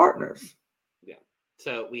as their partners. Yeah.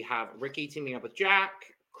 So we have Ricky teaming up with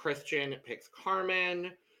Jack, Christian picks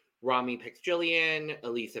Carmen, Rami picks Jillian,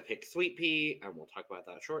 Elisa picks Sweet Pea, and we'll talk about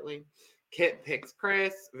that shortly. Kit picks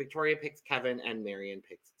Chris, Victoria picks Kevin, and Marion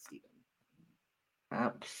picks Steven.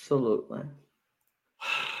 Absolutely.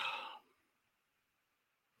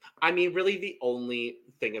 I mean, really, the only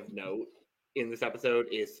thing of note in this episode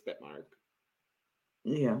is Spitmark.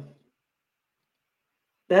 Yeah.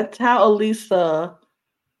 That's how Elisa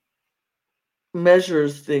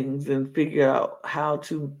measures things and figure out how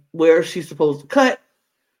to where she's supposed to cut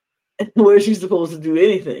and where she's supposed to do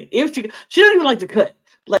anything. If she doesn't even like to cut.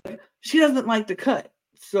 Like she doesn't like to cut.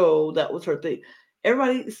 So that was her thing.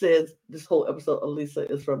 Everybody says this whole episode Elisa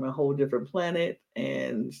is from a whole different planet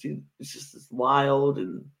and she's just this wild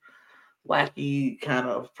and wacky kind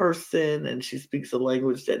of person and she speaks a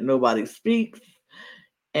language that nobody speaks.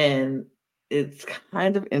 And it's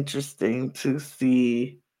kind of interesting to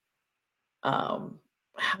see how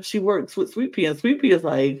she works with Sweet Pea. And Sweet Pea is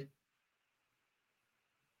like,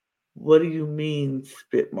 what do you mean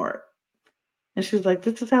spit mark? And she was like,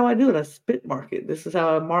 this is how I do it. I spit mark it. This is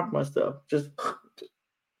how I mark myself. Just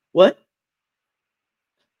what?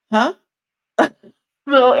 Huh? So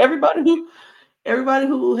Mm, everybody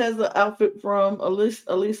who has an outfit from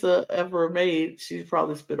Elisa ever made, she's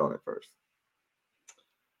probably spit on it first.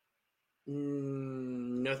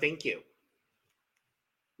 no, thank you.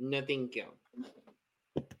 No, thank you.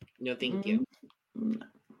 No, thank you. Mm, no,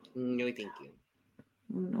 No, thank you.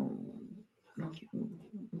 no, no, Thank you. no.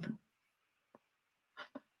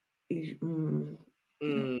 Mm, no, Mm,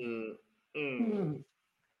 mm, mm,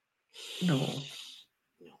 no,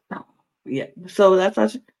 no. no. Yeah. So that's how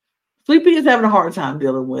Sweet Pea is having a hard time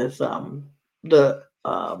dealing with the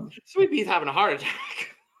Sweet Pea's having a heart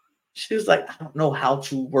attack. she was like, I don't know how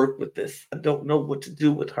to work with this. I don't know what to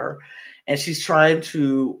do with her. And she's trying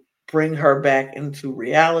to bring her back into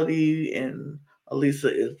reality. And Elisa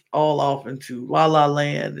is all off into La La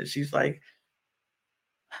Land. And she's like,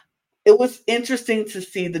 it was interesting to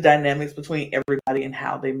see the dynamics between everybody and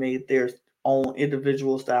how they made their own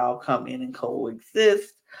individual style come in and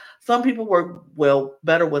coexist. Some people work well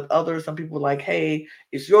better with others. Some people were like, hey,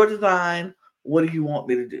 it's your design. What do you want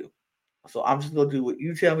me to do? So I'm just gonna do what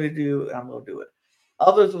you tell me to do, and I'm gonna do it.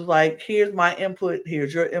 Others was like, here's my input,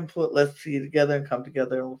 here's your input, let's see together and come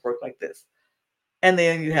together and work like this. And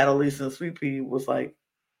then you had Elisa and Sweet Pea was like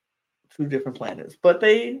 2 different planets. But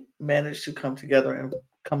they managed to come together and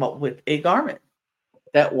come up with a garment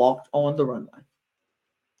that walked on the runway.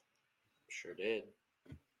 Sure did.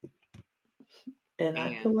 And I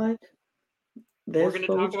feel And like we're they're going to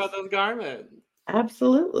talk supposed about those garments.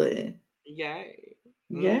 absolutely. Yay.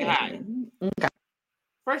 Okay. Yay. Okay.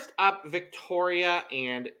 First up, Victoria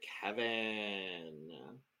and Kevin.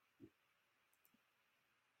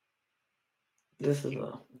 This is This is cute.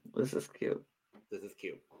 a this is cute. This is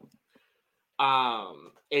cute.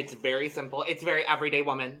 It's very simple. It's very everyday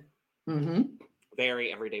woman. Mm-hmm.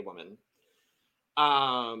 Very everyday woman.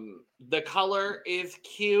 The color is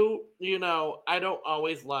cute. You know, I don't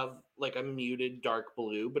always love like a muted dark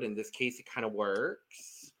blue, but in this case it kind of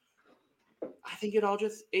works. I think it all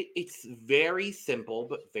just it's very simple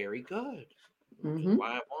but very good. Which is Mm-hmm.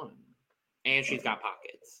 why I won. And she's got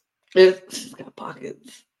pockets. She's got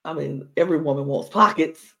pockets. I mean, every woman wants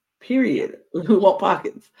pockets. Yeah. Period. We want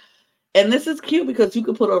pockets. And this is cute because you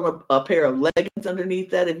can put on a pair of leggings underneath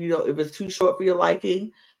that if you don't if it's too short for your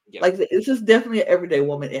liking. Yeah. Like this is definitely an everyday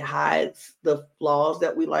woman. It hides the flaws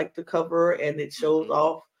that we like to cover and it shows Mhm.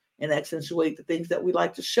 off and accentuate the things that we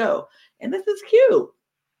like to show. And this is cute.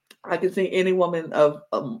 I can see any woman of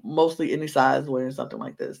mostly any size wearing something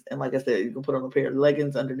like this. And like I said, you can put on a pair of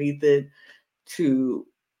leggings underneath it to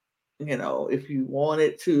if you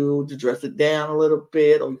wanted to dress it down a little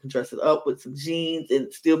bit, or you can dress it up with some jeans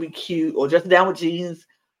and still be cute, or dress it down with jeans,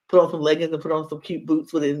 put on some leggings and put on some cute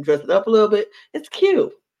boots with it and dress it up a little bit. It's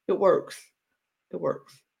cute. It works. It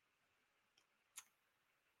works.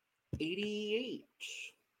 88.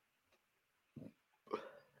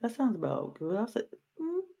 That sounds about good. I said,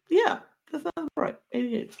 yeah, That sounds right.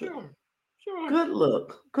 88 is good. Sure. Sure. Good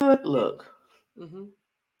look. Good look. Mm-hmm.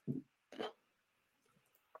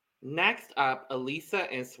 Next up,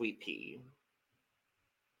 Elisa and Sweet Pea.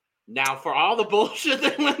 Now, for all the bullshit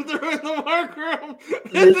they went through in the workroom,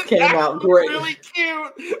 This came out great. really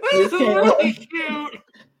cute. This This is came really out. cute.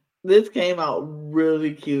 This came out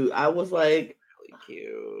really cute. I was like, Really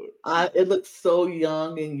cute. it looks so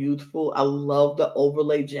young and youthful. I love the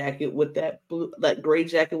overlay jacket with that blue, that gray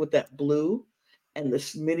jacket with that blue, and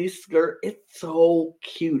the mini skirt. It's so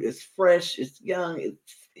cute. It's fresh. It's young.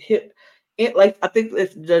 It's hip. It like I think the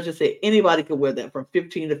judges said anybody could wear that from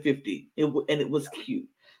 15 to 50. And it was cute.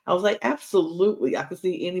 I was like, absolutely. I could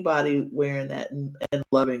see anybody wearing that and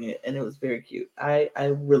loving it, and it was very cute. I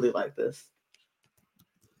really like this.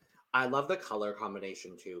 I love the color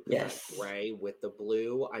combination too, because that Yes. gray with the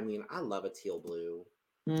blue. I mean, I love a teal blue.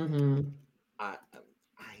 Mm-hmm. I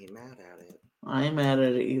ain't mad at it. I ain't mad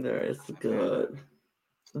at it either. It's good.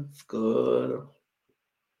 It's good.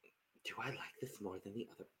 Do I like this more than the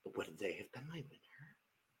other? Would they have been my winner?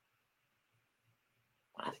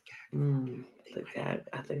 The gag.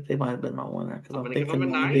 I think they might have been my winner because I'm I'm gonna give them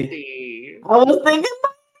thinking a 90. 90. I was thinking.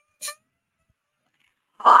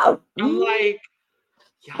 I'm Mm, like,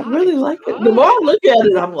 I yeah, really it's like it. The more I good. look at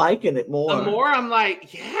it, I'm liking it The more. more I'm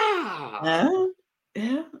like, yeah. Yeah,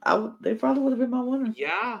 yeah. They probably would have been my winner.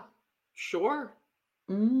 Yeah. Sure.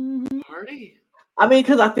 hmm Party. I mean,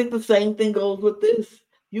 because I think the same thing goes with this.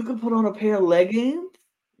 You can put on a pair of leggings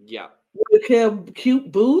Yeah. with a pair of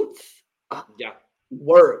cute boots. Yeah.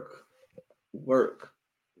 Work, work.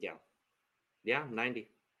 Yeah. Yeah. 90.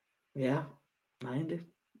 Yeah, 90.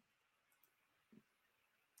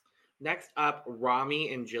 Next up,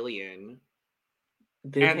 Rami and Jillian.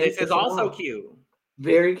 Didn't And hate this is this at also all. cute.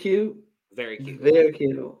 Very cute. Very cute. Very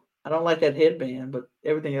cute. I don't like that headband, but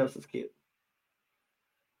everything else is cute.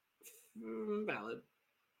 Valid.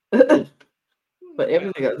 But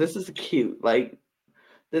everything Valid. else, this is cute. Like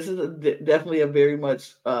this is definitely a very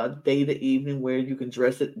much day to evening where you can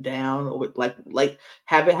dress it down or with like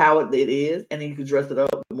have it how it is, and then you can dress it up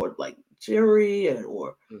with more like jewelry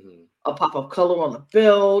or Mm-hmm. a pop of color on the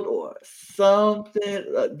belt or something,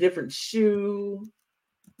 a different shoe.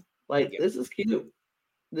 Like Yep. this is cute.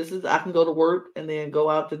 This is I can go to work and then go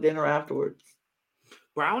out to dinner afterwards.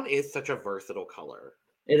 Brown is such a versatile color.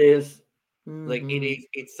 It is. Like it Mm-hmm. is.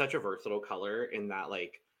 It's such a versatile color in that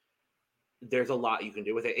like there's a lot you can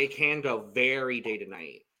do with it. It can go very day to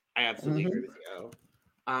night. I absolutely agree Mm-hmm. with you.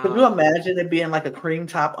 Could you Um, imagine it being like a cream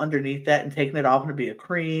top underneath that and taking it off and it be a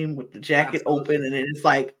cream with the jacket open absolutely, and then it's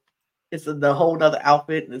like it's the whole nother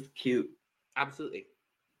outfit and it's cute. absolutely.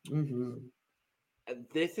 Mm-hmm.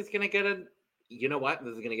 This is gonna get a. You know what?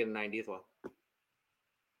 This is gonna get a 90 as well.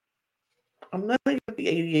 I'm gonna get the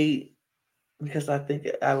 88 because I think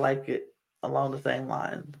I like it along the same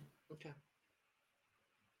line. Okay.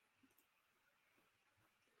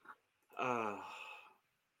 Uh,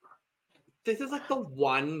 this is like the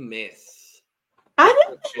one miss I the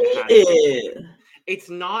didn't production hate had to make. it. It's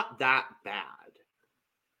not that bad.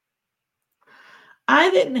 I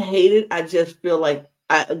didn't hate it. I just feel like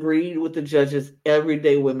I agreed with the judges.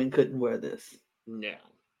 Everyday women couldn't wear this No.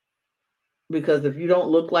 because if you don't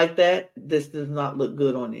look like that, this does not look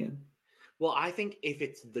good on you. Well, I think if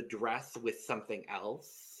it's the dress with something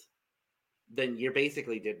else, then you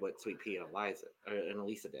basically did what Sweet Pea and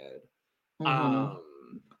Elisa did. Mm-hmm. Um,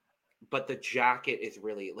 but the jacket is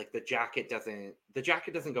really like the jacket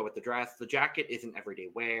doesn't go with the dress. The jacket isn't everyday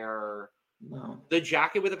wear. No. The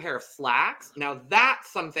jacket with a pair of slacks. Now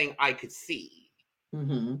that's something I could see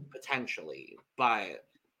Mm-hmm. potentially, but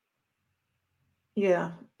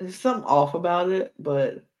Yeah, there's something off about it,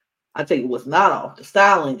 but I tell you what's not off. The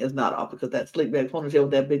styling is not off because that slick back ponytail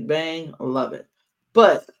with that big bang, I love it.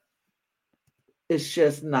 But it's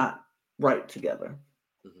just not right together.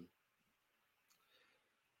 mhm.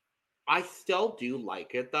 I still do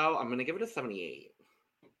like it though. I'm gonna give it a 78.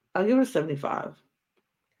 I'll give it a 75.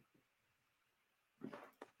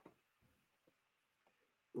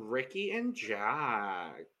 Ricky and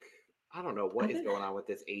Jack. I don't know I what is think going on with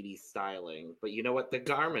this 80s styling, but you know what? The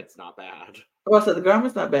garment's not bad. well, I said the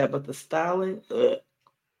garment's not bad, but the styling, that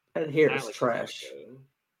The hair is styling is not trash. good.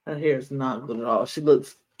 That hair is not good at all. She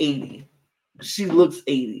looks 80. She looks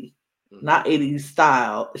 80. Hmm. Not 80s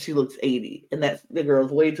style. She looks 80. And that's the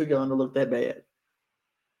girl's way too young to look that bad.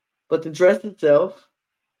 But the dress itself,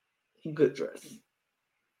 good dress.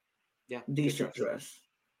 Yeah, good Decent dress.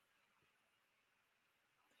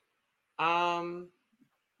 dress. Um,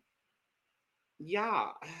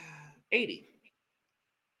 yeah, 80.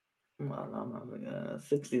 Well, no,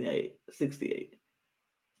 68. 68.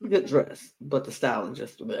 Good Okay. dress, but the styling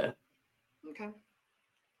just there. Okay.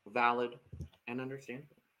 Valid and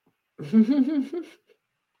understandable.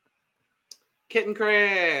 Kitten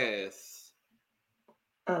Chris.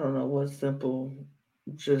 I don't know what's simple.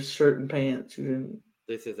 Just shirt and pants. You didn't.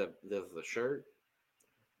 This is a shirt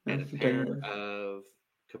and a That's pair bad. of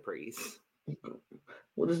capris.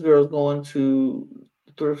 Well, this girl's going to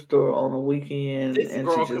the thrift store on a weekend, This and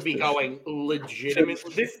she girl could just be going legitimate.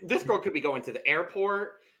 This girl could be going to the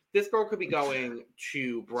airport. This girl could be going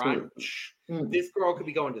to brunch. mm, This girl could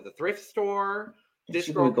be going to the thrift store. This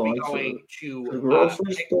she could be girl could be going going to to the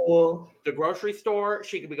grocery store. the grocery store.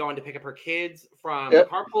 She could be going to pick up her kids from the Yep,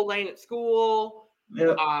 carpool lane at school.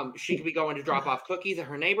 yep. She could be going to drop off cookies at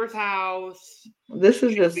her neighbor's house. This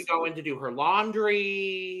is She could be just going to do her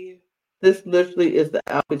laundry. this literally is the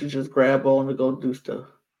outfit you just grab on to go do stuff.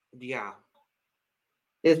 Yeah.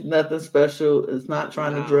 It's nothing special. It's not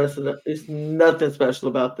trying to No. dress it up. It's nothing special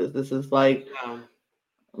about this. This is like, No.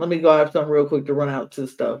 let me go have something real quick to run out to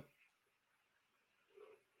stuff.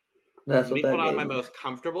 That's Let what me put that on gave my me. most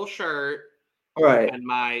comfortable shirt All right, and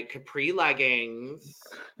my capri leggings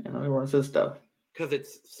and let me run to stuff. because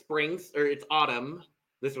it's spring or it's autumn.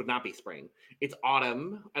 This would not be spring. It's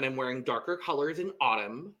autumn, and I'm wearing darker colors in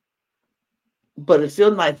autumn. But it's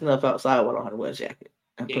still nice enough outside when I don't have to wear a jacket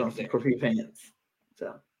and put on some Exactly. capri pants.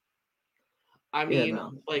 So I yeah, mean,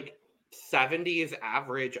 no, like 70 is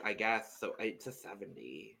average, I guess. So it's a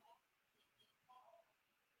 70.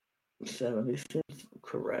 70 seems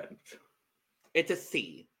correct. It's a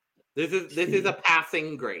C. This is a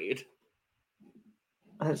passing grade.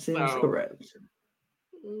 That seems So correct.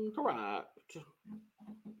 correct.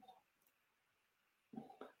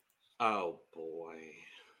 Oh boy.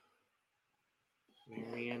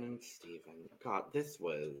 Marianne and Steven. God, this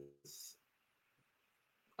was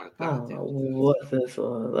a I don't goddamn know disaster. what this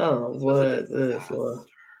was. I don't know This was a what this disaster. was.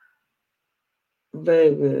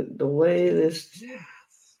 Baby, the way this.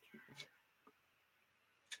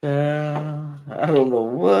 I don't know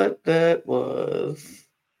what that was.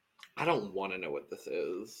 I don't want to know what this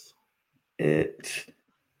is. It.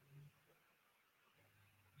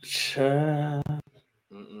 Child.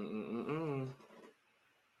 Mm-mm-mm-mm.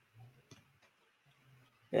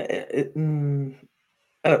 It, mm.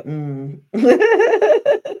 Mm.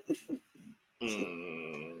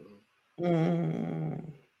 Mm.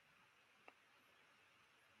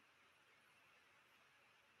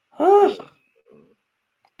 Oh,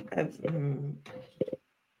 that's,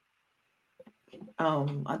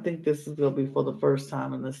 I think this is gonna be for the first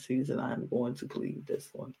time in this season. I'm going to plead this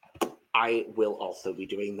one. I will also be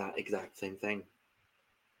doing that exact same thing.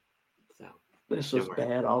 So This was don't worry.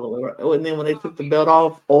 bad all the way around. Oh, and then when they took the belt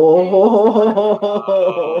off, oh,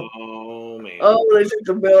 Oh man. oh, when they took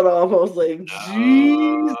the belt off, I was like,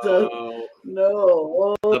 Jesus, No.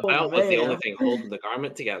 no, The oh belt was the only man, thing holding the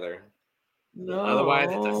garment together. Otherwise,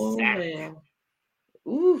 it's a no, sack. man,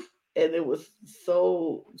 oof, and it was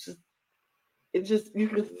so just. It just you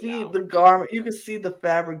could see No. the garment, you could see the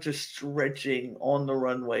fabric just stretching on the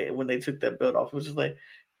runway when they took that belt off. It was just like,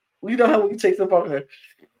 you know how when you take stuff off there,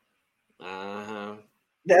 Uh-huh.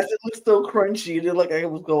 that's it looks so crunchy. It looked like I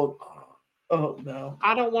was going, oh no.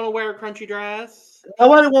 I don't want to wear a crunchy dress.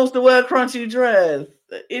 Nobody wants to wear a crunchy dress.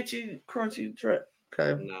 The itchy, crunchy dress.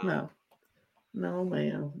 Okay, No. no. No,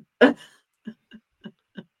 ma'am.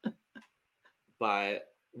 But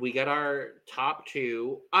we get our top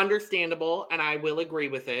two. Understandable, and I will agree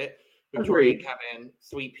with it. Victoria and Agreed. Kevin,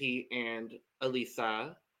 Sweet Pea, and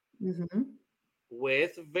Elisa. Mm-hmm.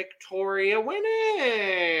 With Victoria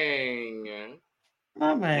winning.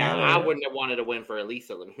 Not Now, mad I at wouldn't have wanted to win for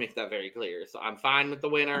Elisa. Let me make that very clear. So I'm fine with the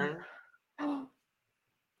winner, it.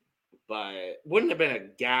 but wouldn't have been a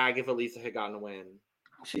gag if Elisa had gotten a win.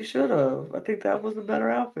 She should have. I think that was a better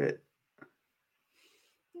outfit.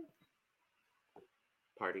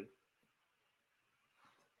 Party.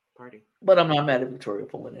 Party. But I'm not mad at Victoria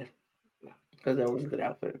for winning No. because that was a good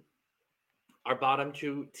outfit. Our bottom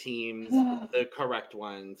two teams, the correct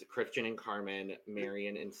ones, Christian and Carmen,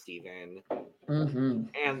 Marion and Steven. Mm-hmm.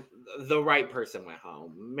 And the right person went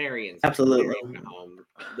home. Marion Absolutely. went home.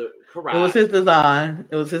 It was Correct. his design.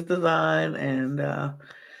 It was his design, and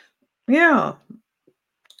yeah,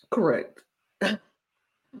 correct.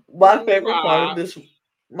 My favorite part of Correct. this,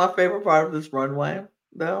 my favorite part of this runway,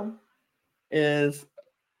 though, is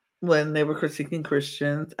when they were critiquing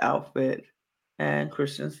Christian's outfit, and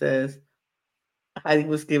Christian says Heidi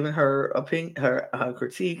was giving her opinion, her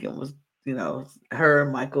critique, and was her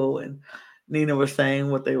and Michael and Nina were saying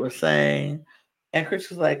what they were saying, and Chris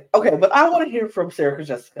was like, "Okay, but I want to hear from Sarah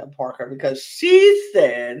Jessica Parker because she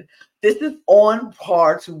said this is on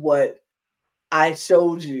par to what I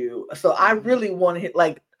showed you, so I really want to hear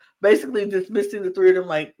like." basically dismissing the three of them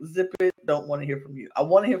like, zip it, don't want to hear from you. I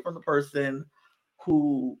want to hear from the person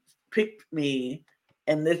who picked me,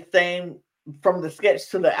 and this same from the sketch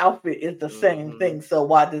to the outfit is the same Mm-hmm. thing. So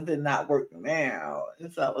why does it not work now?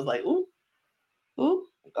 And so I was like, ooh, ooh,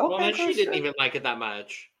 Well, okay, then she didn't Christian. even like it that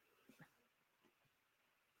much.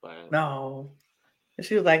 But No. And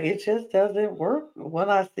she was like, it just doesn't work. When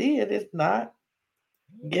I see it, it's not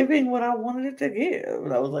giving what I wanted it to give.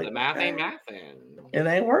 And I was like, the math ain't okay, mathin'. it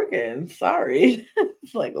ain't working. Sorry.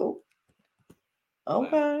 It's like, oh, But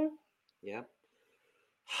okay. yep.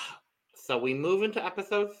 So we move into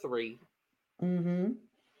episode 3. Mm-hmm.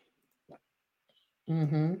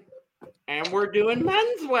 Mm-hmm. And we're doing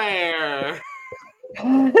menswear.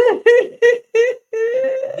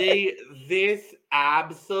 This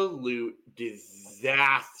absolute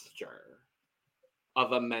disaster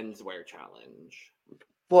of a menswear challenge.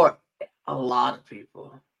 For a lot of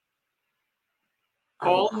people.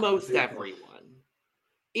 Almost everyone.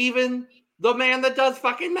 Even the man that does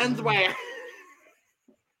fucking menswear.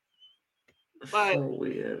 But so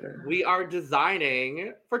weird. we are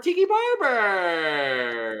designing for Tiki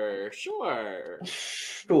Barber. Sure.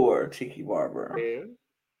 Sure, Tiki Barber. Yeah,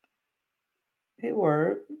 It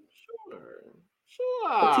worked. sure.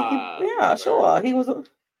 But Tiki, Sure. yeah, sure. He was on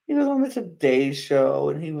the Today Show,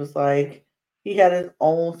 and he was like, he had his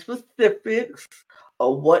own specifics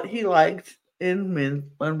of what he liked in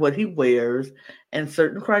men and what he wears, and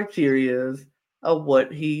certain criterias of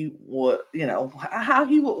what he would, how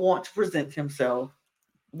he would want to present himself,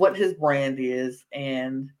 what his brand is,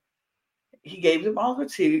 and he gave them all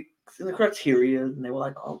critiques and the criteria, and they were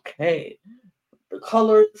like, okay, the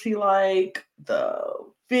colors he like, the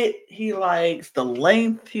fit he likes, the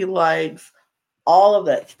length he likes, all of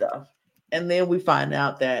that stuff. And then we find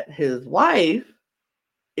out that his wife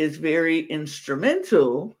is very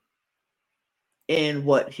instrumental in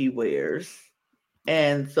what he wears.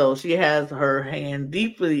 And so she has her hand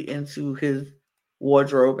deeply into his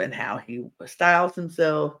wardrobe and how he styles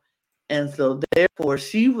himself. And so therefore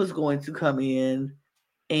she was going to come in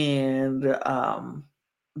and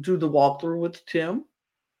do the walkthrough with Tim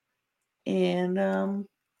and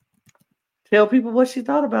tell people what she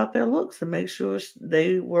thought about their looks and make sure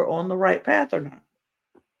they were on the right path or not.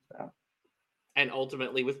 So, And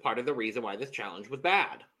ultimately was part of the reason why this challenge was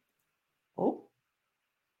bad. oh,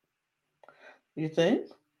 you think?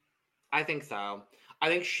 I think so. I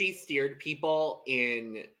think she steered people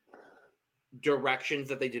in directions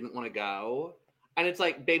that they didn't want to go. And it's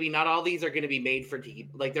like, baby, not all these are going to be made for Tiki.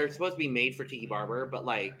 Like, they're supposed to be made for Tiki Barber, but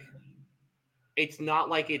like, it's not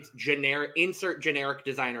like it's generic, insert generic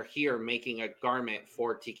designer here making a garment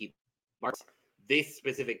for Tiki Barber. This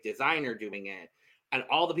specific designer doing it. And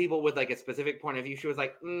all the people with like a specific point of view, she was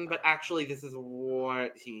like, but actually, this is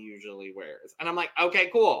what he usually wears. And I'm like, okay,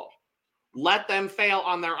 cool. Let them fail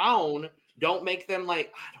on their own. Don't make them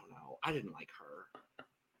like, I don't know. I didn't like her.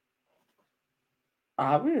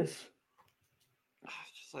 Obvious.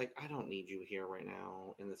 It's just like, I don't need you here right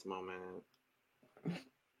now in this moment.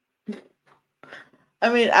 I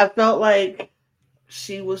mean, I felt like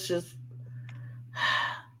she was just.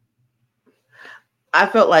 I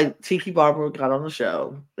felt like Tiki Barber got on the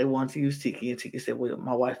show. They wanted to use Tiki, and Tiki said, well,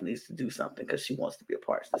 my wife needs to do something because she wants to be a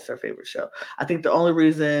part. It's her favorite show. I think the only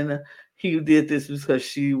reason he did this was because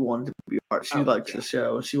she wanted to be a part. She liked the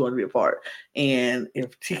show, and she wanted to be a part. And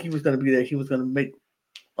if Tiki was going to be there, he was going to make,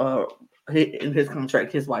 in his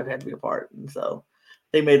contract, his wife had to be a part. And so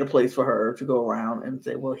they made a place for her to go around and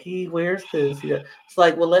say, well, he wears this. It's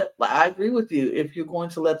like, well, I agree with you. If you're going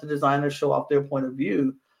to let the designers show off their point of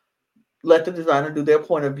view, let the designer do their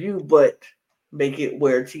point of view, but make it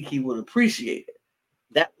where Tiki would appreciate it.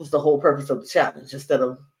 That was the whole purpose of the challenge. Instead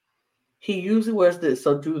of he usually wears this,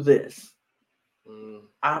 so do this.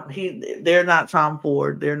 They're not Tom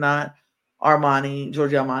Ford. They're not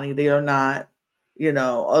Giorgio Armani. They are not,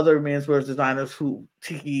 other menswear designers who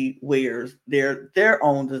Tiki wears. They're their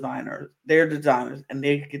own designers. They're designers, and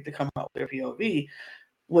they get to come up with their POV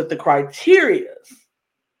with the criteria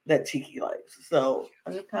that Tiki likes. So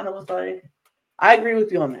I just kind of was like, I agree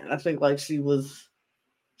with you on that. I think like she was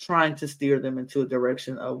trying to steer them into a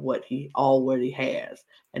direction of what he already has.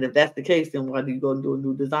 And if that's the case, then why do you go and do a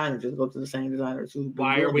new designer? Just go to the same designers who've been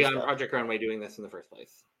Why are we on stuff. Project Runway doing this in the first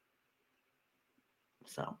place?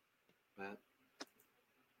 So.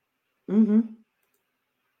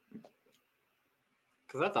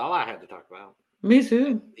 Because that's all I had to talk about. Me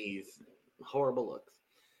too. These horrible looks.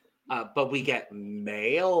 But we get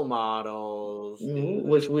male models,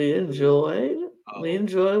 which we enjoyed. Oh. We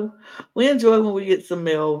enjoy when we get some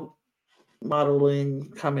male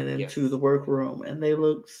modeling coming into the workroom, and they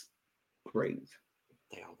look great.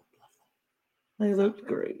 They all look They So, looked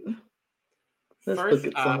great. Let's first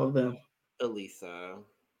look at some up, of them. Elisa.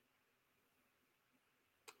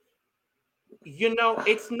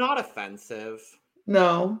 It's not offensive.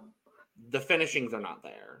 No, The finishings are not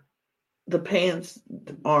there. the pants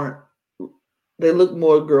aren't. They look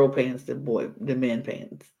more girl pants than men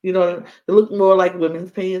pants. You know, Yeah. they look more like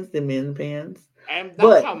women's pants than men's pants. And that's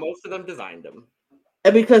But how most of them designed them.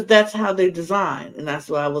 and because that's how they design, and that's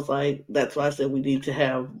why I was like, that's why I said we need to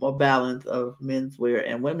have a balance of men's wear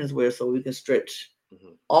and women's wear so we can stretch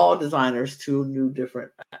Mm-hmm. all designers to new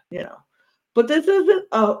different, you know. But this isn't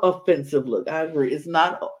a offensive look. I agree. It's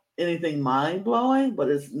not anything mind blowing, but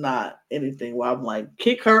it's not anything where I'm like,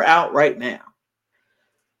 kick her out right now.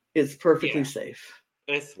 It's perfectly Yeah, safe.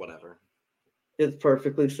 it's whatever. It's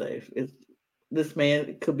perfectly safe. It's this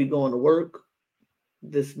man could be going to work.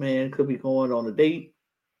 This man could be going on a date.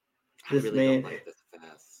 I This really don't man, like this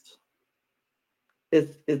vest.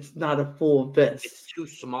 it's not a full It's vest. too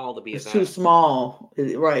small to be a It's too vest. small.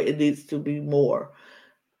 Right. It needs to be more.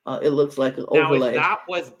 It looks like an Now, if overlay. that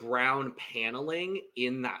was brown paneling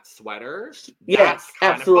in that sweater, that's Yes,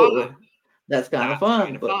 kind of fun. absolutely. That's kind of That's kind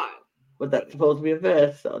fun, of fun. but that's supposed to be a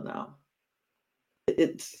vest, so no.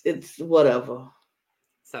 It's whatever.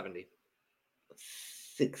 70.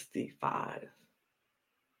 65.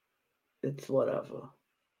 It's whatever.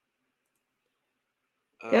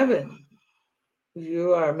 Uh, Kevin,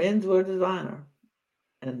 you are a menswear designer,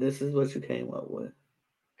 and this is what you came up with.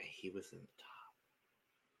 he was in the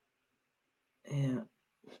top. And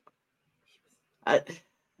I,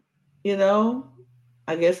 you know,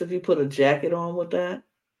 I guess if you put a jacket on with that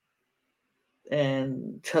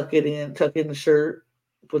and tuck in the shirt,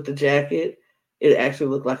 put the jacket, it actually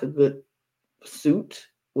looked like a good suit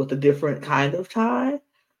with a different kind of tie.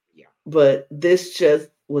 Yeah. But this just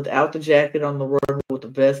without the jacket on the runway with the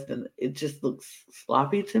vest, and it just looks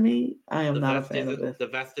sloppy to me. I am not a fan of this. The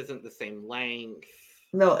vest isn't the same length.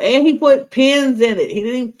 No, and he put pins in it. He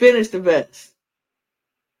didn't even finish the vest.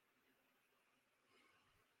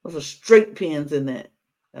 There's a straight pins in that,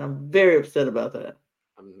 and I'm very upset about that.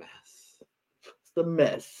 A mess. It's a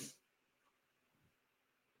mess.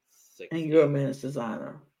 60. And you're a men's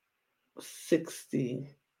designer. 62.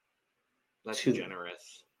 That's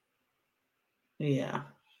generous. Yeah.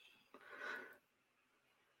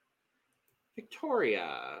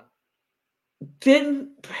 Victoria.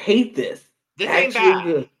 Didn't hate this. This ain't Actually bad.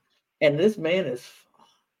 good. And this man is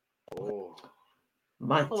Oh.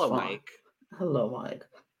 Mike's Hello, fine. Mike. Hello, Mike.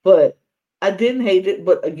 But I didn't hate it,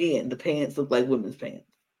 but again, the pants look like women's pants.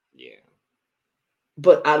 Yeah.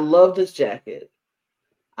 But I love this jacket.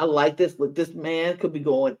 I like this look. This man could be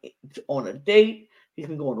going on a date. He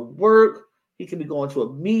can be going to work. He can be going to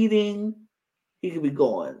a meeting. He could be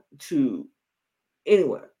going to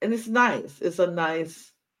anywhere. And it's nice. It's a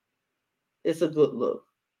good look.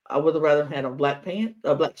 I would have rather had on black pants,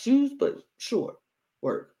 black shoes, but sure,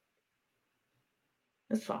 work.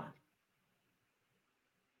 It's fine.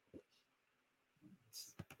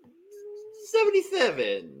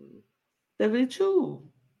 77. 72.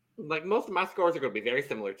 Like most of my scores are going to be very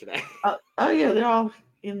similar today. Oh yeah, they're all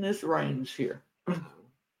in this range here.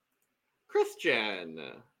 Christian.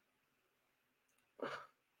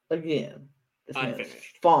 Again, this man is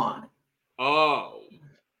Unfinished. fine. Oh.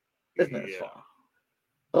 This man is Yeah. fine.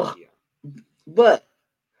 Ugh. Yeah. But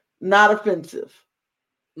not offensive.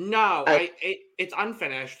 No, it's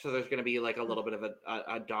unfinished, so there's going to be like a little bit of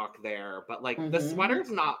a dock there, but like the sweater's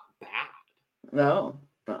not bad. No.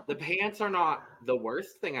 The pants are not the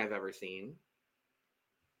worst thing I've ever seen.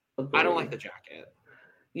 Agreed. I don't like the jacket.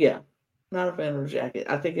 Yeah, not a fan of the jacket.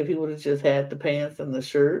 I think if he would have just had the pants and the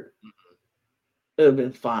shirt, it would have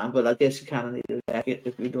been fine. But I guess you kind of need a jacket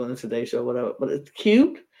if you're doing a Today Show, whatever. But it's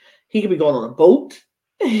cute. He could be going on a boat.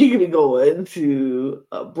 He could be going to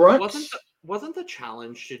a brunch. Wasn't the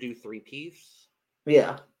challenge to do 3-piece?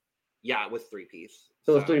 Yeah. Yeah, it was 3-piece.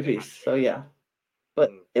 It was 3-piece. So yeah.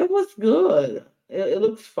 But it was good. It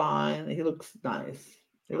looks fine. He looks nice.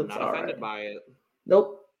 He looks not offended by it.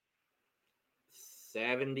 Nope.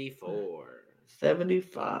 74.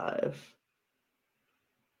 75.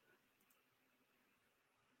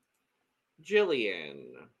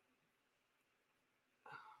 Jillian.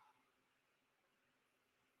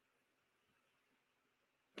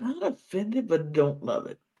 Not offended, but don't love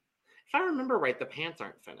it. If I remember right, the pants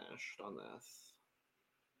aren't finished on this.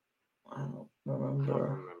 I don't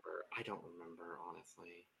remember. I don't remember,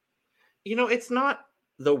 honestly. It's not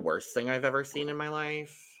the worst thing I've ever seen in my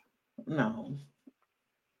life. No.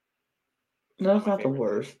 No, it's not the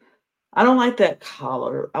worst. I don't like that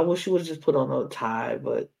collar. I wish you would just put on a tie,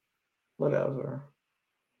 but whatever.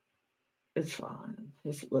 It's fine.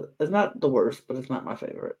 It's not the worst, but it's not my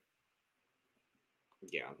favorite.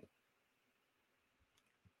 Yeah.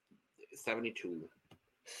 72.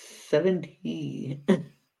 70.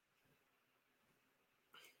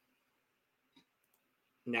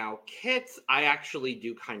 Now, Kits, I actually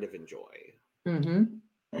do kind of enjoy. Mm-hmm.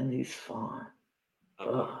 And he's fine.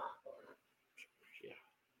 Okay.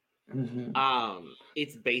 Yeah.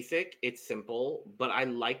 It's basic, it's simple, but I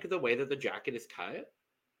like the way that the jacket is cut.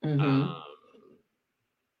 Mm-hmm. Um,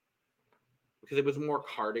 because it was more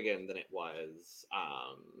cardigan than it was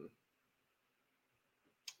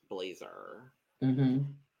blazer. Mm-hmm.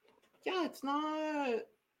 Yeah, it's not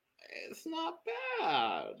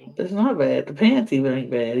bad. It's not bad. The pants even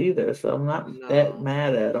ain't bad either, so I'm not that No.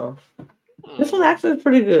 mad at them. This one Oh, actually is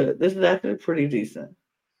pretty good. This is actually pretty decent.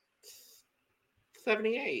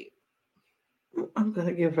 78. I'm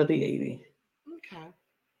gonna give her the 80. Okay.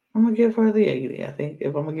 I'm gonna give her the 80. I think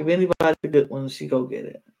if I'm gonna give anybody a good one, she go get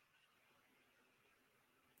it.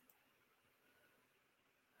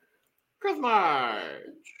 Chris March.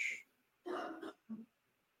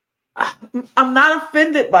 I'm not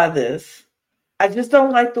offended by this. I just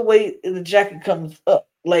don't like the way the jacket comes up,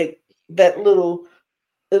 like that little.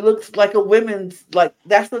 It looks like a women's like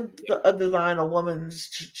that's a design a woman's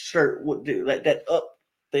shirt would do, like that up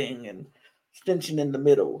thing and extension in the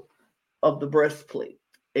middle of the breastplate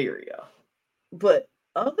area. But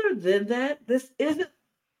other than that, this isn't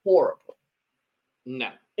horrible.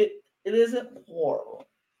 No. It isn't horrible.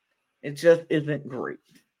 It just isn't great.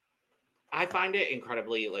 I find it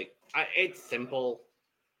incredibly it's simple.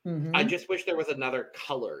 I Mm-hmm. just wish there was another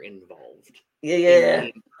color involved Yeah, in yeah,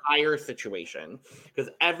 the entire situation because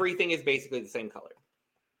everything is basically the same color.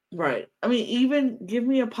 right. I mean, even give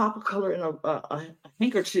me a pop of color in a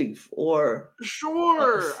handkerchief or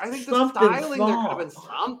Sure, I think the something styling there could have been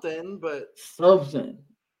small, something, but something.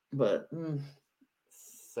 But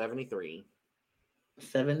 73.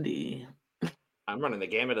 70. I'm running the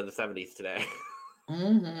gamut of the 70s today.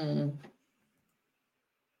 Mm-hmm.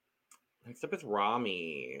 Next up is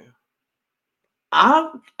Rami.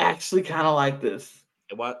 I actually kind of like this.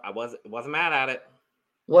 Wasn't mad at it.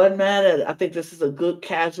 Wasn't mad at it. I think this is a good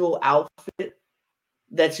casual outfit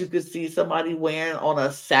that you could see somebody wearing on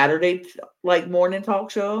a Saturday like morning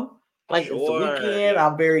talk show. Like it's the Sure, weekend. yeah.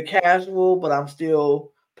 I'm very casual, but I'm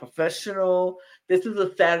still professional. This is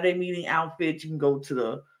a Saturday meeting outfit. You can go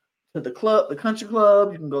to the club, the country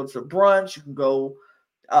club. You can go to brunch. You can go,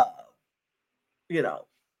 uh, you know,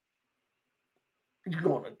 you can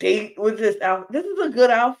go on a date with this outfit. This is a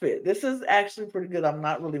good outfit. This is actually pretty good. I'm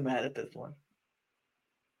not really mad at this one.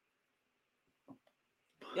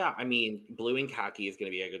 Yeah, I mean, blue and khaki is going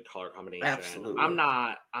to be a good color combination. Absolutely. I'm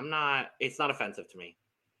not, it's not offensive to me.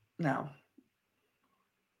 No.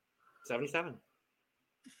 77.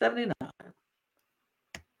 79.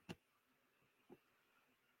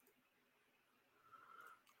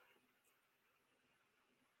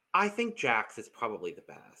 I think Jax is probably the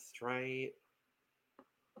best, right?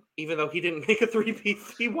 Even though he didn't make a three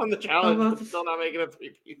piece, he won the I was, challenge, about but to, still not making a three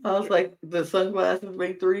piece. I was like, the sunglasses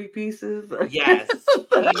make three pieces. Yes,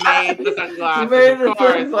 he made the He sunglasses, made of the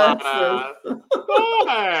course, sunglasses. Lana. Of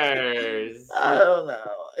course. I don't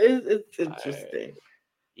know. It's interesting.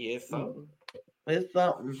 He is something. It's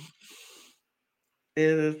something. It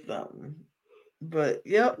is something. But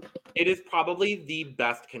yep, It is probably the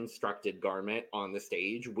best constructed garment on the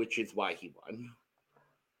stage, which is why he won.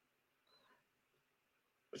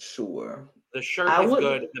 sure. The shirt I is would.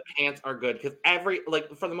 good. The pants are good because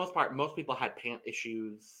for the most part, most people had pant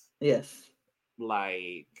issues. Yes.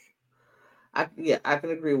 Like, I can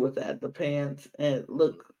agree with that. The pants and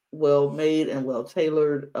look well made and well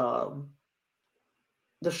tailored.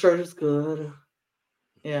 The shirt is good.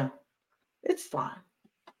 Yeah, it's fine.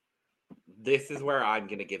 this is where I'm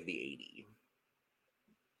gonna give the 80.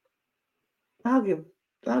 I'll give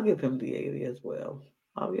I'll give him the 80 as well.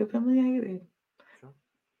 I'll give him the 80. Sure.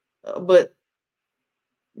 But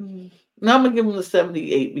now I'm gonna give him the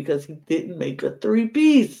 78 because he didn't make a three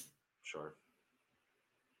piece. Sure.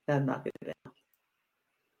 Gotta knock it down.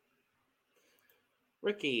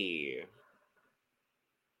 Ricky.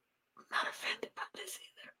 I'm not offended by this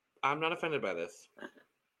either. I'm not offended by this.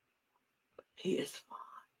 He is fine.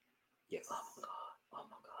 Yes. Oh my god. Oh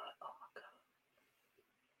my god.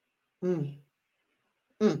 Oh my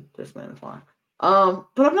god. This man is fine.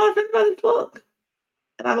 But I'm not offended by this look.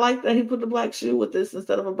 And I like that he put the black shoe with this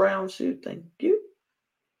instead of a brown shoe. Thank you.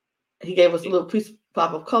 He gave us a little piece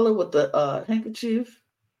pop of color with the handkerchief.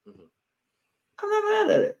 Mm-hmm. I'm not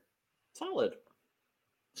mad at it. Solid.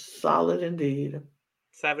 Solid indeed.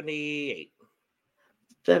 78.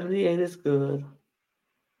 78 is good.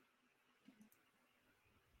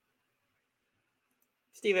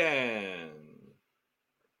 Steven.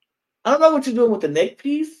 I don't know what you're doing with the neck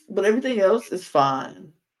piece, but everything else is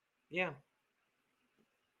fine. Yeah.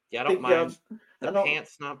 Yeah, I I don't think y'all. mind. The I don't.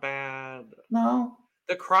 pants not bad. No,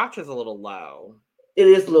 The crotch is a little low. it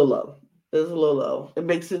is a little low. It's a little low. It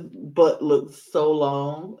makes his butt look so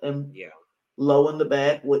long and Yeah. low in the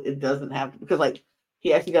back. What it doesn't have because like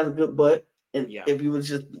he actually got a good butt, and Yeah. if you would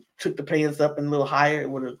just took the pants up and a little higher, it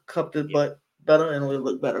would have cupped his Yeah. butt better and it would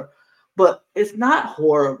look better. But it's not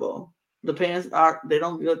horrible. The pants are they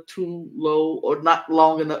don't get too low or not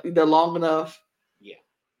long enough. They're long enough. Yeah.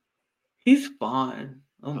 He's fine.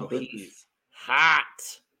 Oh my Oh, goodness. he's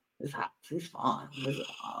hot. It's hot. He's fine.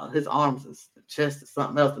 His arms and chest is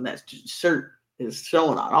something else, and that shirt is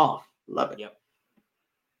showing it off. Love it. Yep.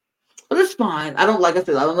 But it's fine. I don't like I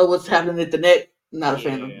said. I don't know what's happening at the neck. Not a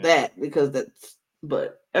fan of Yeah. that because that's.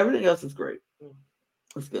 But everything else is great.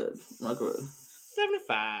 It's good. Not good.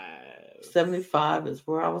 75. 75 is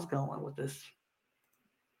where I was going with this.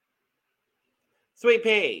 Sweet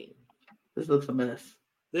pea. This looks a mess.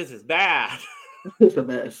 This is bad. It's a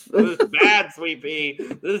mess. This is bad, Sweet pea.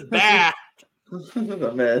 This is bad. This is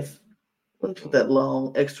a mess. What's with that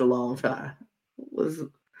long, extra long tie? What is it?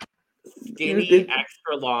 Skinny,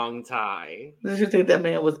 extra long tie. Did you think that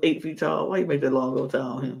man was 8 feet tall? Why you make that long tie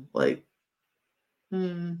on him? Like,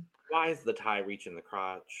 Why is the tie reaching the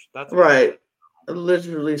crotch? That's right.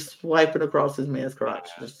 Literally swiping across his man's crotch.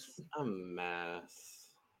 Just a mess.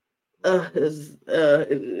 it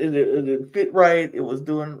didn't fit right. It was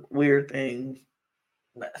doing weird things.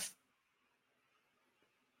 Mess.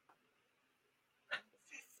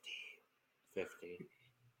 50.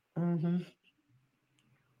 Mm-hmm.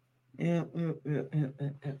 Yeah.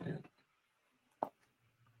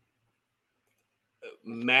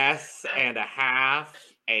 Mess and a half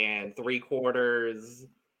and 3/4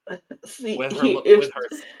 See, with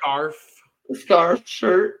her scarf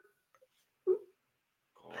shirt. God.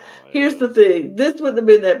 Here's the thing. This wouldn't have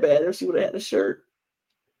been that bad if she would have had a shirt.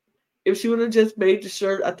 If she would have just made the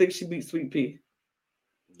shirt, I think she beat Sweet Pea.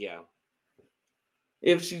 Yeah.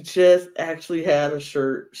 If she just actually had a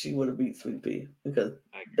shirt, she would have beat Sweet Pea because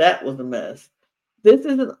that was a mess. This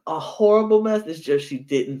isn't a horrible mess. It's just she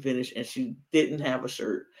didn't finish and she didn't have a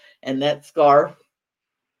shirt. And that scarf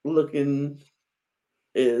looking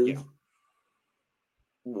is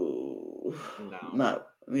No. not.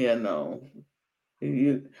 Yeah, no.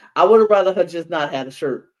 I would have rather her just not had a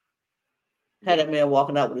shirt. Had that man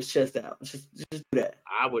walking out with his chest out. Just do that.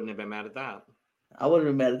 I wouldn't have been mad at that. I wouldn't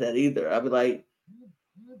have been mad at that either. I'd be like,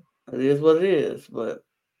 it is what it is. But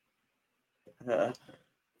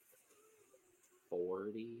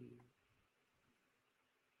 40.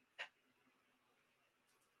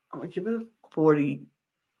 I'm gonna give it a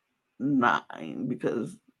 49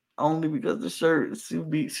 because only because the shirt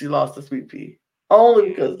she lost the Sweet Pea. Only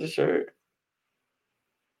because of the shirt.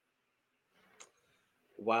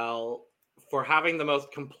 Well, for having the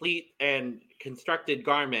most complete and constructed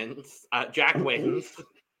garments, Jack wins.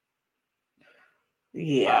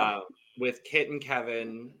 Yeah. With Kit and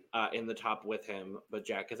Kevin in the top with him, but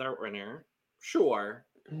Jack is our winner. Sure.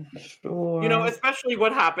 Sure. You know, especially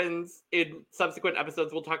what happens in subsequent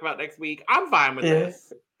episodes we'll talk about next week. I'm fine with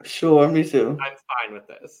this. Sure, me too. I'm fine with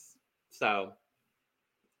this. So,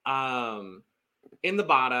 in the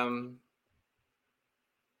bottom,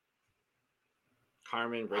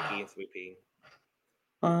 Carmen, Ricky, and Sweet Pea.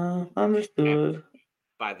 Understood. And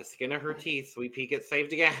by the skin of her teeth, Sweet Pea gets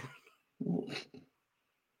saved again. And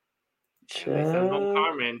they send home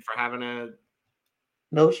Carmen for having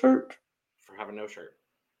no shirt. For having no shirt.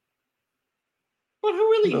 But who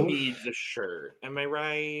really needs a shirt? Am I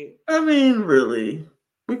right? I mean, really.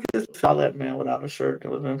 We could just saw that man without a shirt. It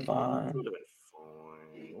would have been fine. It would have been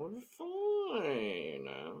fine. It would have been fine.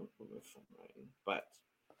 But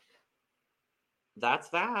that's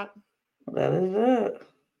that. That is it.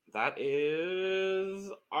 That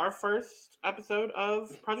is our first episode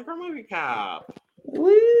of Project Runway Recap.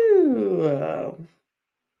 Woo!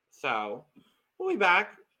 So we'll be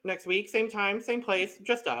back next week, same time, same place,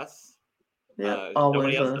 just us. Yeah,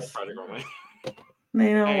 nobody always else us. does Project Runway.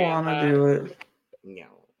 They don't want to do it. No.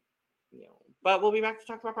 But we'll be back to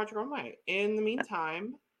talk about Project Runway. In the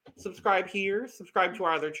meantime, subscribe here, subscribe to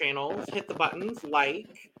our other channels, hit the buttons,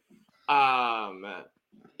 like.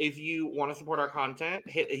 If you want to support our content,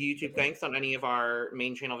 hit a YouTube thanks on any of our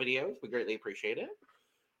main channel videos. We greatly appreciate it.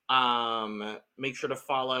 Make sure to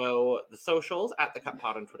follow the socials at The Cut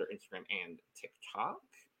Pod on Twitter, Instagram, and TikTok.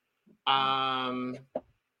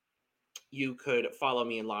 You could follow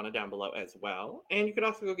me and Lana down below as well. And you could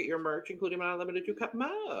also go get your merch, including my unlimited 2-cup mug,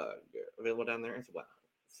 available down there as well.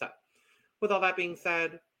 So, with all that being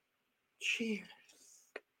said, cheers.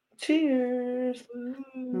 Cheers.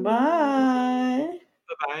 Bye.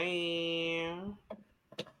 Bye.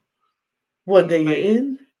 One day you're Bye.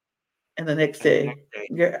 in, and the next And the day next day,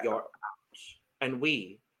 you're you're out. out. And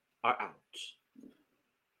we are out.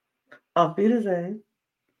 Auf Wiedersehen.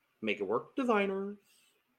 Make it work, designers.